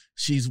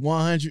 She's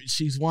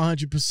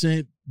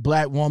 100%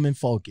 black woman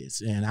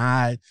focused, and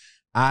I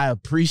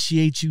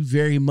appreciate you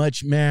very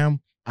much, ma'am.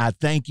 I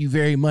thank you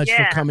very much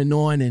for coming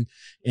on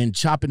and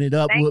chopping it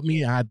up with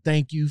me. I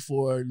thank you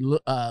for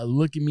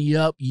looking me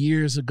up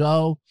years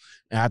ago.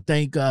 And I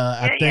thank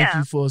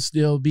you for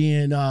still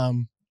being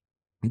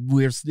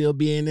we're still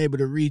being able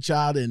to reach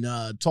out and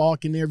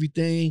talk and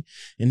everything.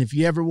 And if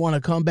you ever want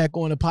to come back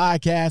on a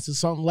podcast or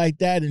something like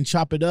that and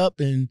chop it up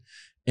and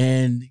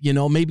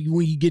maybe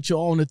when you get your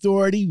own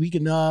authority, we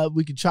can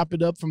chop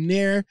it up from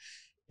there.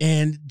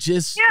 And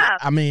just,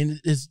 I mean,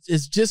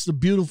 it's just a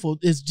beautiful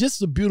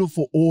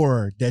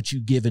aura that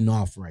you're giving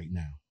off right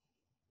now.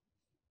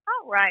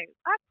 All right.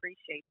 I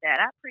appreciate that.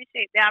 I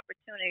appreciate the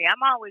opportunity.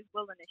 I'm always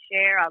willing to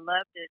share. I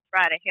love to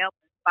try to help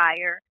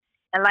inspire.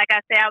 And like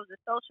I said, I was a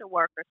social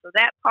worker, so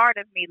that part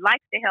of me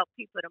likes to help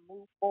people to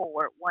move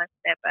forward one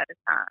step at a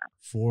time.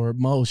 Forward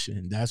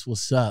motion. That's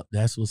what's up.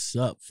 That's what's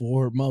up.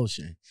 Forward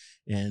motion.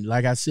 And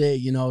like I said,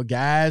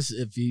 guys,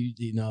 if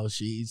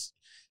she's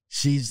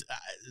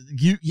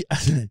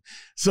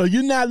so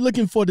you're not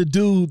looking for the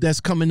dude that's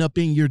coming up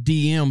in your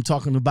DM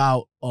talking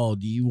about, oh,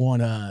 do you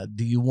want a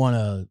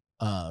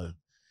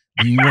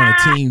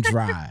team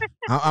drive?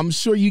 I'm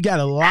sure you got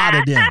a lot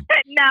of them.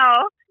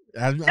 No,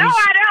 I don't.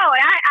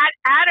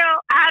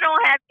 I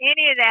don't have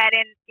any of that.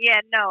 And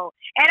no.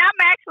 And I'm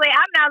not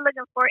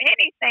looking for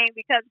anything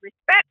because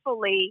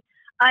respectfully,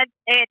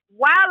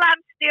 while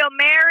I'm still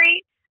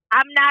married,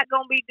 I'm not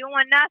going to be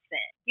doing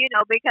nothing,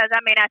 because I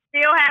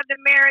still have the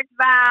marriage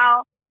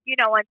vow,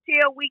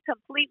 until we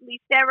completely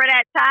sever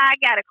that tie. I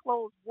got to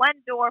close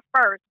one door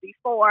first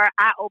before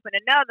I open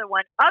another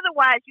one.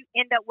 Otherwise, you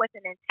end up with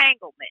an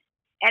entanglement.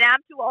 And I'm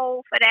too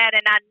old for that,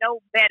 and I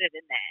know better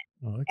than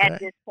that at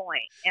this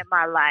point in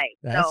my life.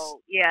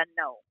 No.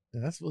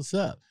 That's what's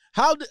up.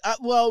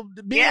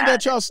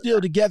 That y'all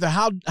still together,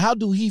 how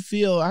do he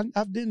feel? I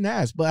didn't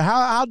ask, but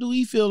how do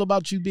he feel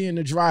about you being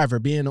the driver,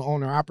 being the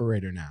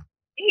owner-operator now?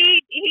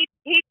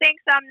 He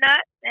thinks I'm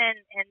nuts and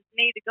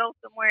need to go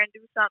somewhere and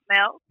do something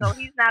else. So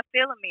he's not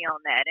feeling me on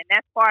that. And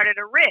that's part of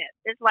the risk.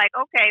 It's like,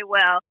 okay,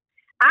 well,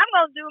 I'm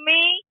going to do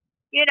me.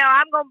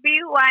 I'm going to be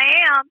who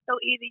I am. So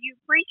either you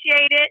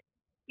appreciate it,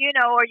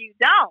 or you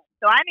don't.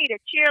 So I need a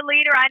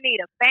cheerleader. I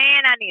need a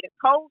fan. I need a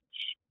coach,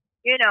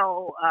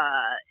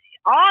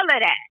 all of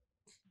that.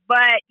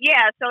 But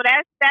so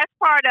that's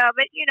part of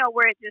it,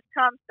 where it just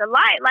comes to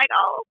light. Like,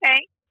 oh,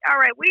 okay. All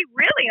right. We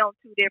really on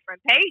two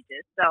different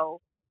pages.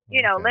 So,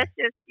 let's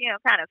just,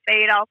 kind of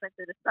fade off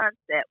into the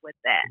sunset with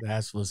that.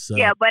 That's what's up.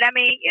 Yeah, but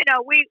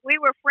we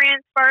were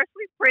friends first.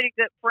 We were pretty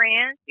good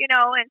friends,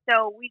 and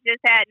so we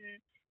just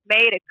hadn't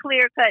made a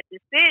clear-cut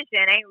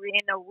decision. Ain't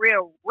in a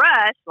real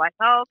rush. Like,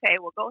 oh, okay,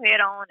 well, go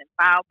ahead on and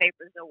file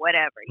papers or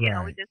whatever.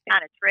 We just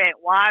kind of tread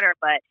water.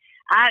 But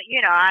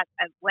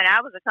when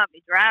I was a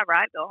company driver,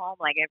 I'd go home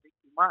like every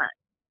 2 months.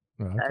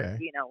 Because,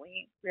 we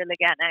ain't really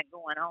got nothing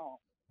going on.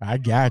 I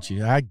got you.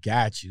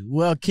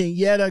 Well,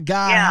 Kenyette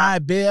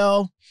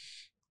Godhigh-Bell,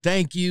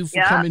 thank you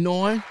for coming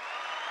on.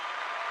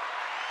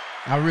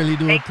 I really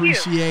do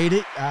appreciate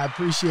it. I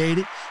appreciate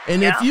it.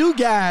 And if you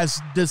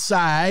guys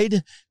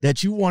decide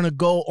that you want to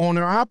go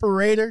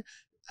owner-operator,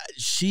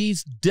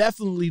 she's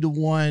definitely the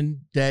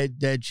one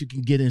that you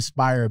can get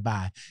inspired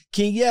by.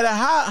 Kenyette,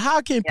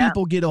 how can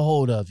people get a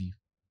hold of you?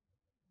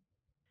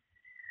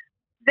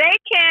 They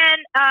can,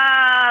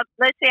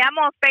 let's see, I'm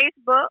on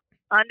Facebook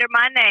under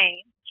my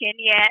name,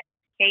 Kenyette,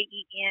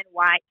 Kenyette,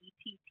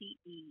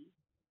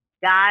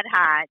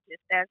 Godhigh,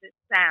 just as it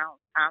sounds,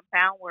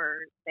 compound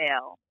word,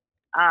 Bell.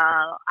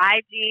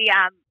 IG,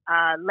 I'm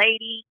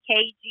Lady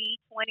KG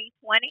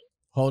 2020.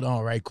 Hold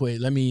on, right quick.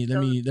 Let me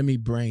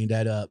bring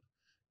that up.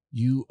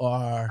 You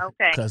are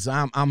because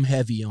I'm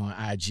heavy on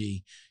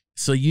IG.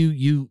 So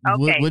you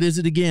what is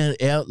it again?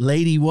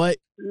 Lady what?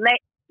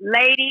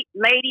 Lady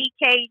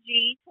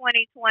KG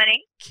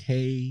 2020.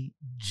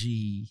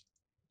 KG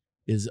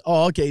is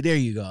there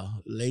you go.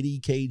 Lady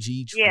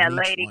KG 2020. Yeah,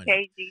 Lady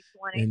KG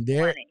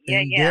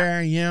 2020. There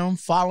I am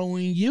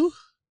following you.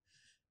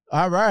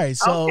 All right,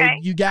 so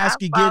you guys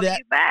could get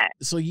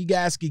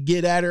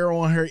at her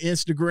on her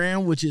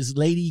Instagram, which is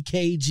Lady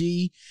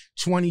KG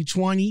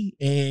 2020,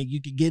 and you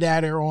could get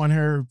at her on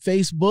her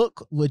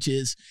Facebook, which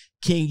is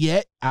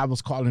Kenyette. I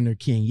was calling her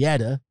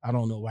Kenyetta. I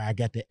don't know where I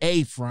got the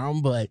A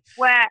from, but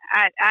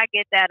I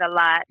get that a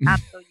lot. I'm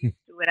so used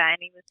to it. I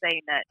ain't even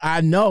say nothing. I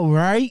know,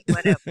 right?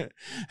 Whatever.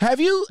 Have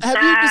you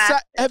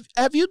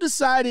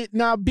decided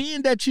now,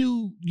 being that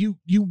you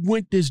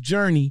went this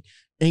journey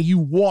and you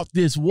walked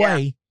this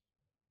way?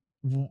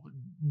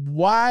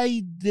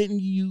 Why did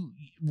you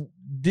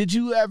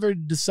ever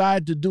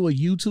decide to do a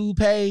YouTube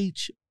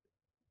page?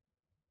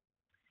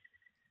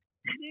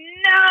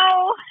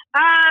 No.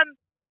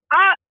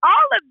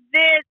 All of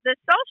this, the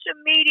social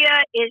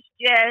media is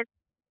just,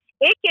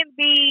 it can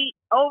be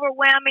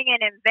overwhelming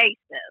and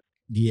invasive.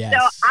 Yes.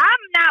 So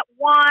I'm not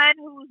one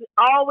who's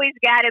always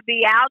got to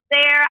be out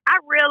there.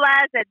 I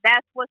realize that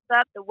that's what's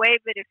up, the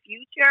wave of the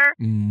future,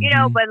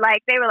 but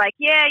like they were like,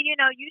 yeah,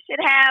 you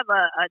should have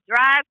a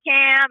drive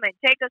cam and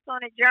take us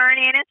on a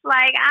journey. And it's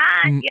like,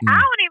 I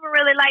don't even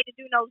really like to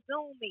do no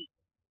Zoom meet,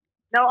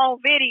 no on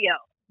video.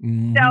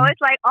 So it's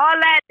like all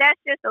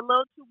that's just a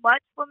little too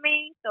much for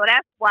me. So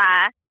that's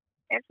why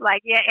it's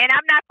like, yeah, and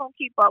I'm not going to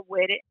keep up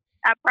with it.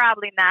 I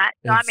probably not.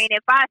 So, I mean,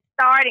 if I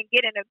start and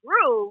get in a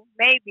groove,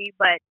 maybe,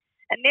 but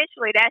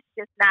initially, that's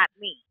just not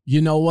me.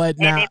 You know what?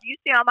 And if you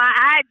see on my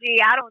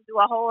IG, I don't do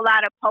a whole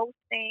lot of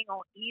posting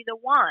on either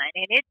one.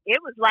 And it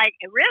was like,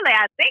 really,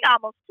 I think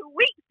almost 2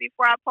 weeks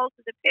before I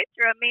posted a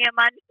picture of me and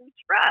my new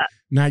truck.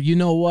 Now, you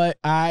know what?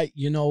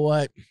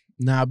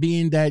 Now,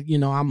 being that,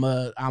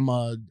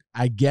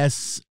 I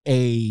guess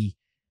a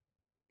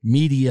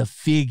media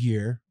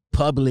figure,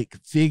 public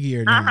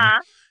figure now.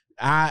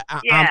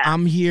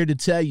 I'm here to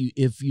tell you,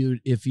 if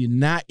you're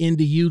not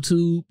into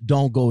YouTube,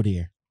 don't go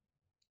there.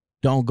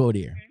 Don't go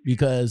there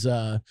because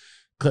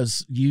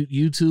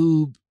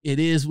YouTube, it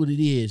is what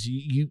it is.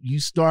 You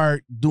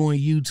start doing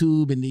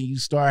YouTube and then you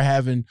start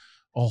having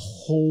a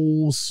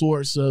whole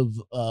source of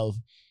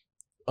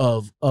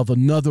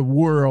another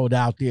world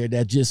out there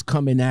that just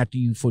coming after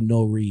you for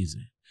no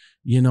reason.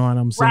 You know what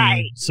I'm saying?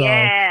 Right. So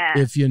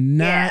if you're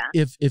not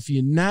if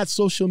you're not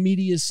social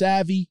media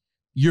savvy,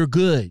 you're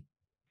good.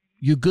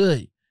 You're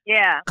good.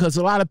 Yeah. Because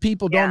a lot of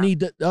people don't need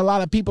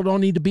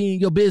to be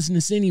in your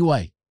business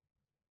anyway.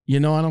 You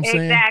know what I'm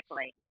saying?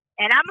 Exactly.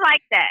 And I'm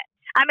like that.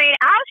 I mean,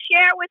 I'll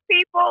share with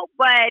people,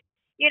 but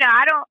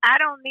I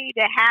don't need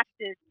to have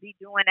to be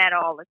doing that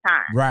all the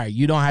time. Right.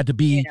 You don't have to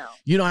be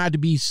you don't have to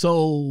be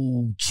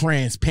so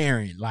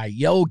transparent. Like,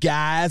 yo,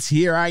 guys,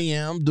 here I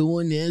am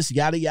doing this,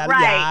 yada yada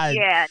yada.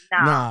 Yeah,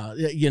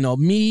 no.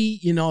 Me,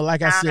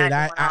 like I said,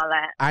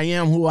 I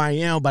am who I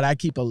am, but I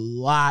keep a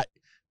lot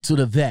to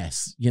the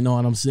vest. You know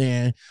what I'm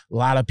saying? A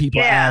lot of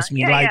people ask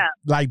me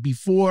like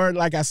before,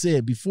 like I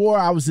said, before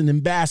I was an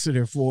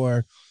ambassador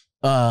for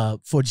J&R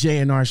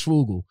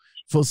Schwugel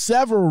for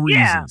several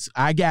reasons.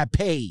 I got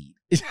paid.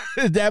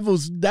 that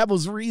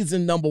was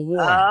reason number one.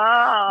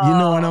 You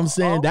know what I'm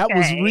saying? That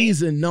was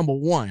reason number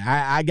one.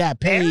 I got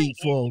paid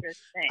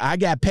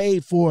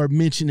for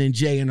mentioning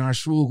J&R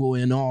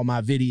Schwugel in all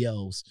my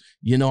videos.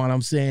 You know what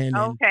I'm saying?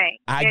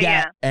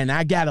 And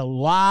I got a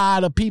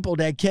lot of people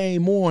that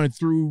came on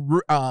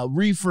through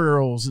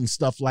referrals and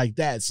stuff like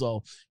that.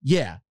 So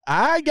yeah,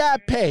 I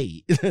got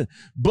paid.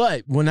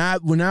 But when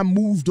I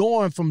moved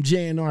on from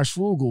J&R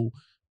Schwugel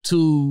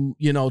to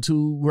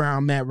where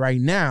I'm at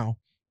right now,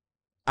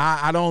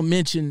 I don't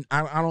mention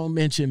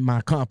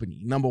my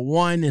company. Number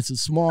one, it's a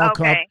small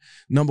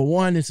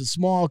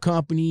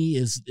company.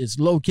 It's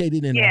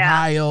located in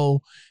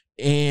Ohio,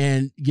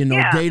 and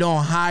they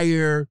don't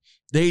hire.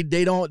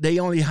 They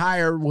only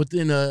hire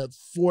within a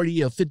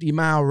 40 or 50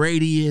 mile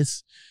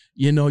radius.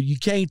 You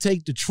can't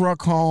take the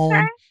truck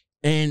home.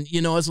 And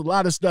it's a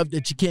lot of stuff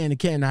that you can and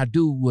cannot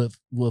do with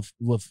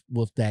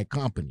that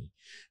company.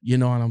 You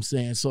know what I'm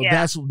saying? So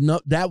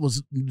that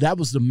was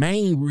the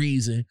main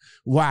reason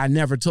why I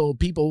never told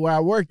people where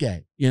I work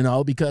at.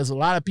 Because a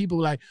lot of people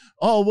were like,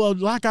 oh, well,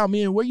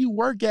 Lockoutmen, where you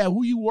work at,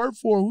 who you work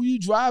for, who you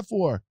drive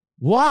for,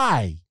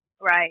 why?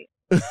 Right.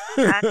 I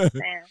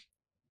understand.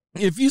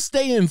 If you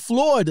stay in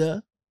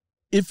Florida,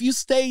 if you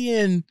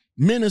stay in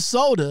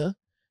Minnesota,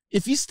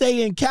 If you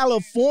stay in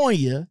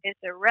California, it's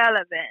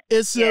irrelevant.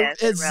 It's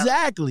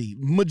exactly.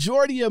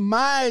 Majority of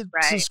my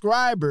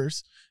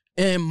subscribers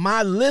and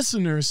my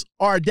listeners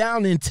are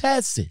down in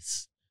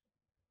Texas.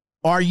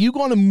 Are you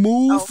going to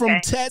move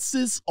from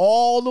Texas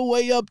all the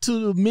way up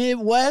to the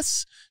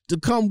Midwest to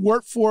come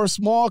work for a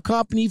small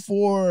company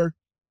for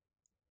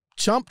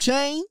chump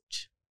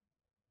change?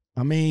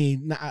 I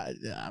mean,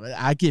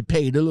 I get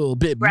paid a little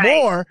bit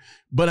more,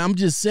 but I'm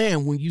just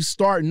saying, when you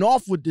starting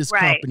off with this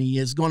company,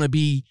 it's going to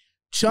be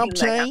chump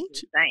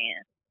change.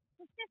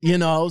 You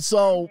know,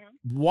 so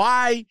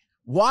why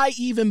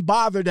even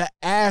bother to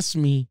ask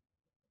me,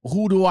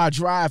 who do I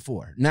drive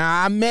for?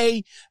 Now, I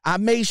may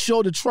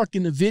show the truck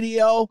in the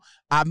video.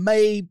 I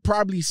may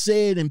probably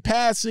say it in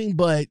passing,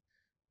 but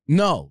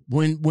no,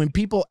 when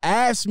people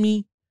ask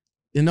me,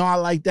 you know, I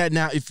like that.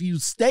 Now, if you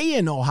stay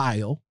in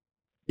Ohio,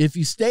 and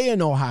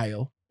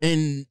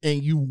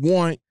you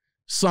want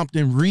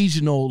something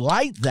regional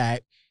like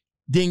that,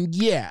 then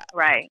yeah,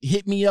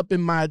 hit me up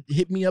in the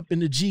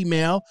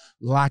Gmail,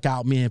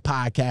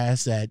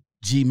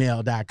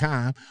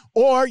 Lockoutmenpodcast@gmail.com,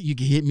 or you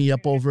can hit me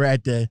up over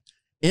at the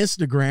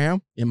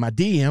Instagram in my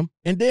DM,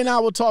 and then I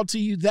will talk to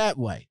you that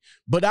way.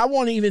 But I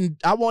won't even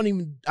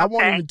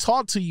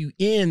talk to you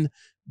in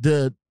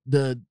the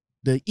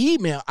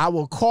email. I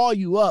will call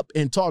you up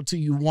and talk to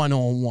you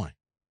one-on-one.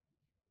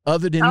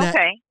 Other than that,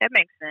 that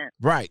makes sense.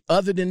 Right.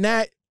 Other than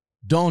that,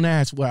 don't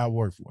ask where I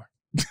work for.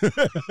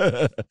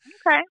 I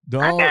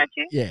got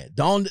you. Yeah,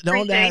 don't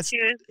ask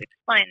you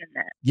explaining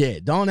that. Yeah,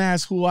 don't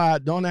ask who I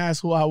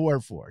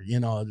work for.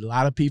 You know, a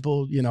lot of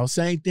people, you know,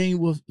 same thing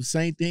with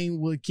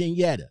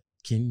Kenyette.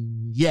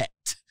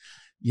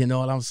 You know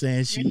what I'm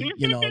saying? She,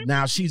 you know,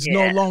 now she's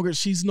no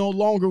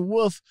longer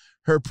with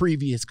her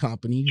previous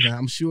company.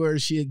 I'm sure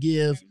she'll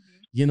give,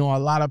 you know, a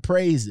lot of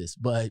praises,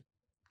 but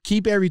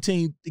keep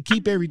everything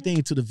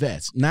to the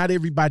vest. Not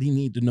everybody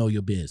need to know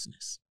your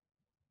business.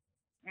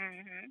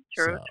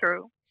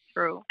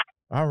 True.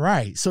 All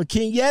right. So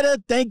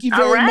Kenyette, thank you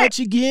very much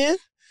again.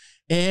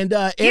 And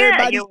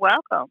everybody, you're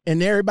welcome.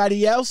 And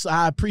everybody else,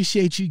 I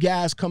appreciate you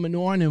guys coming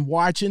on and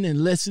watching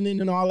and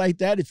listening and all like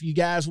that. If you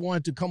guys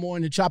want to come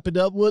on and chop it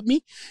up with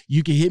me,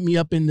 you can hit me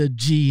up in the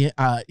Gmail,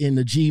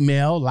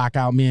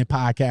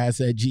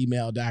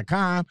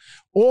 Lockoutmenpodcast@gmail.com,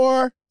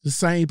 or the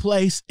same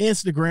place,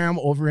 Instagram,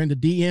 over in the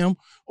DM,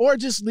 or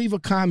just leave a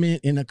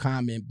comment in the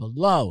comment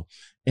below.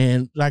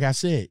 And like I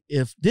said,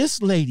 if this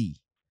lady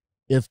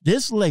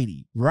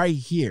right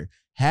here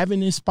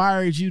haven't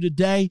inspired you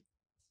today,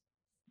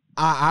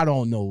 I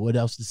don't know what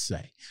else to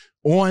say.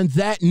 On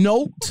that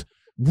note,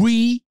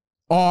 we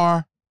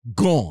are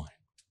gone.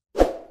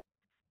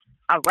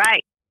 All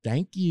right.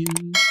 Thank you.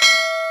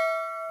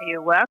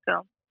 You're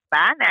welcome.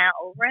 Bye now.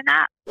 Over and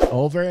out.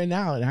 Over and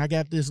out. And I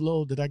got this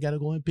load that I got to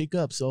go and pick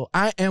up. So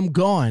I am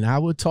gone. I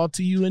will talk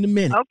to you in a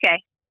minute. Okay.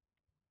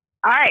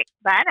 All right.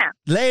 Bye now.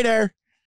 Later.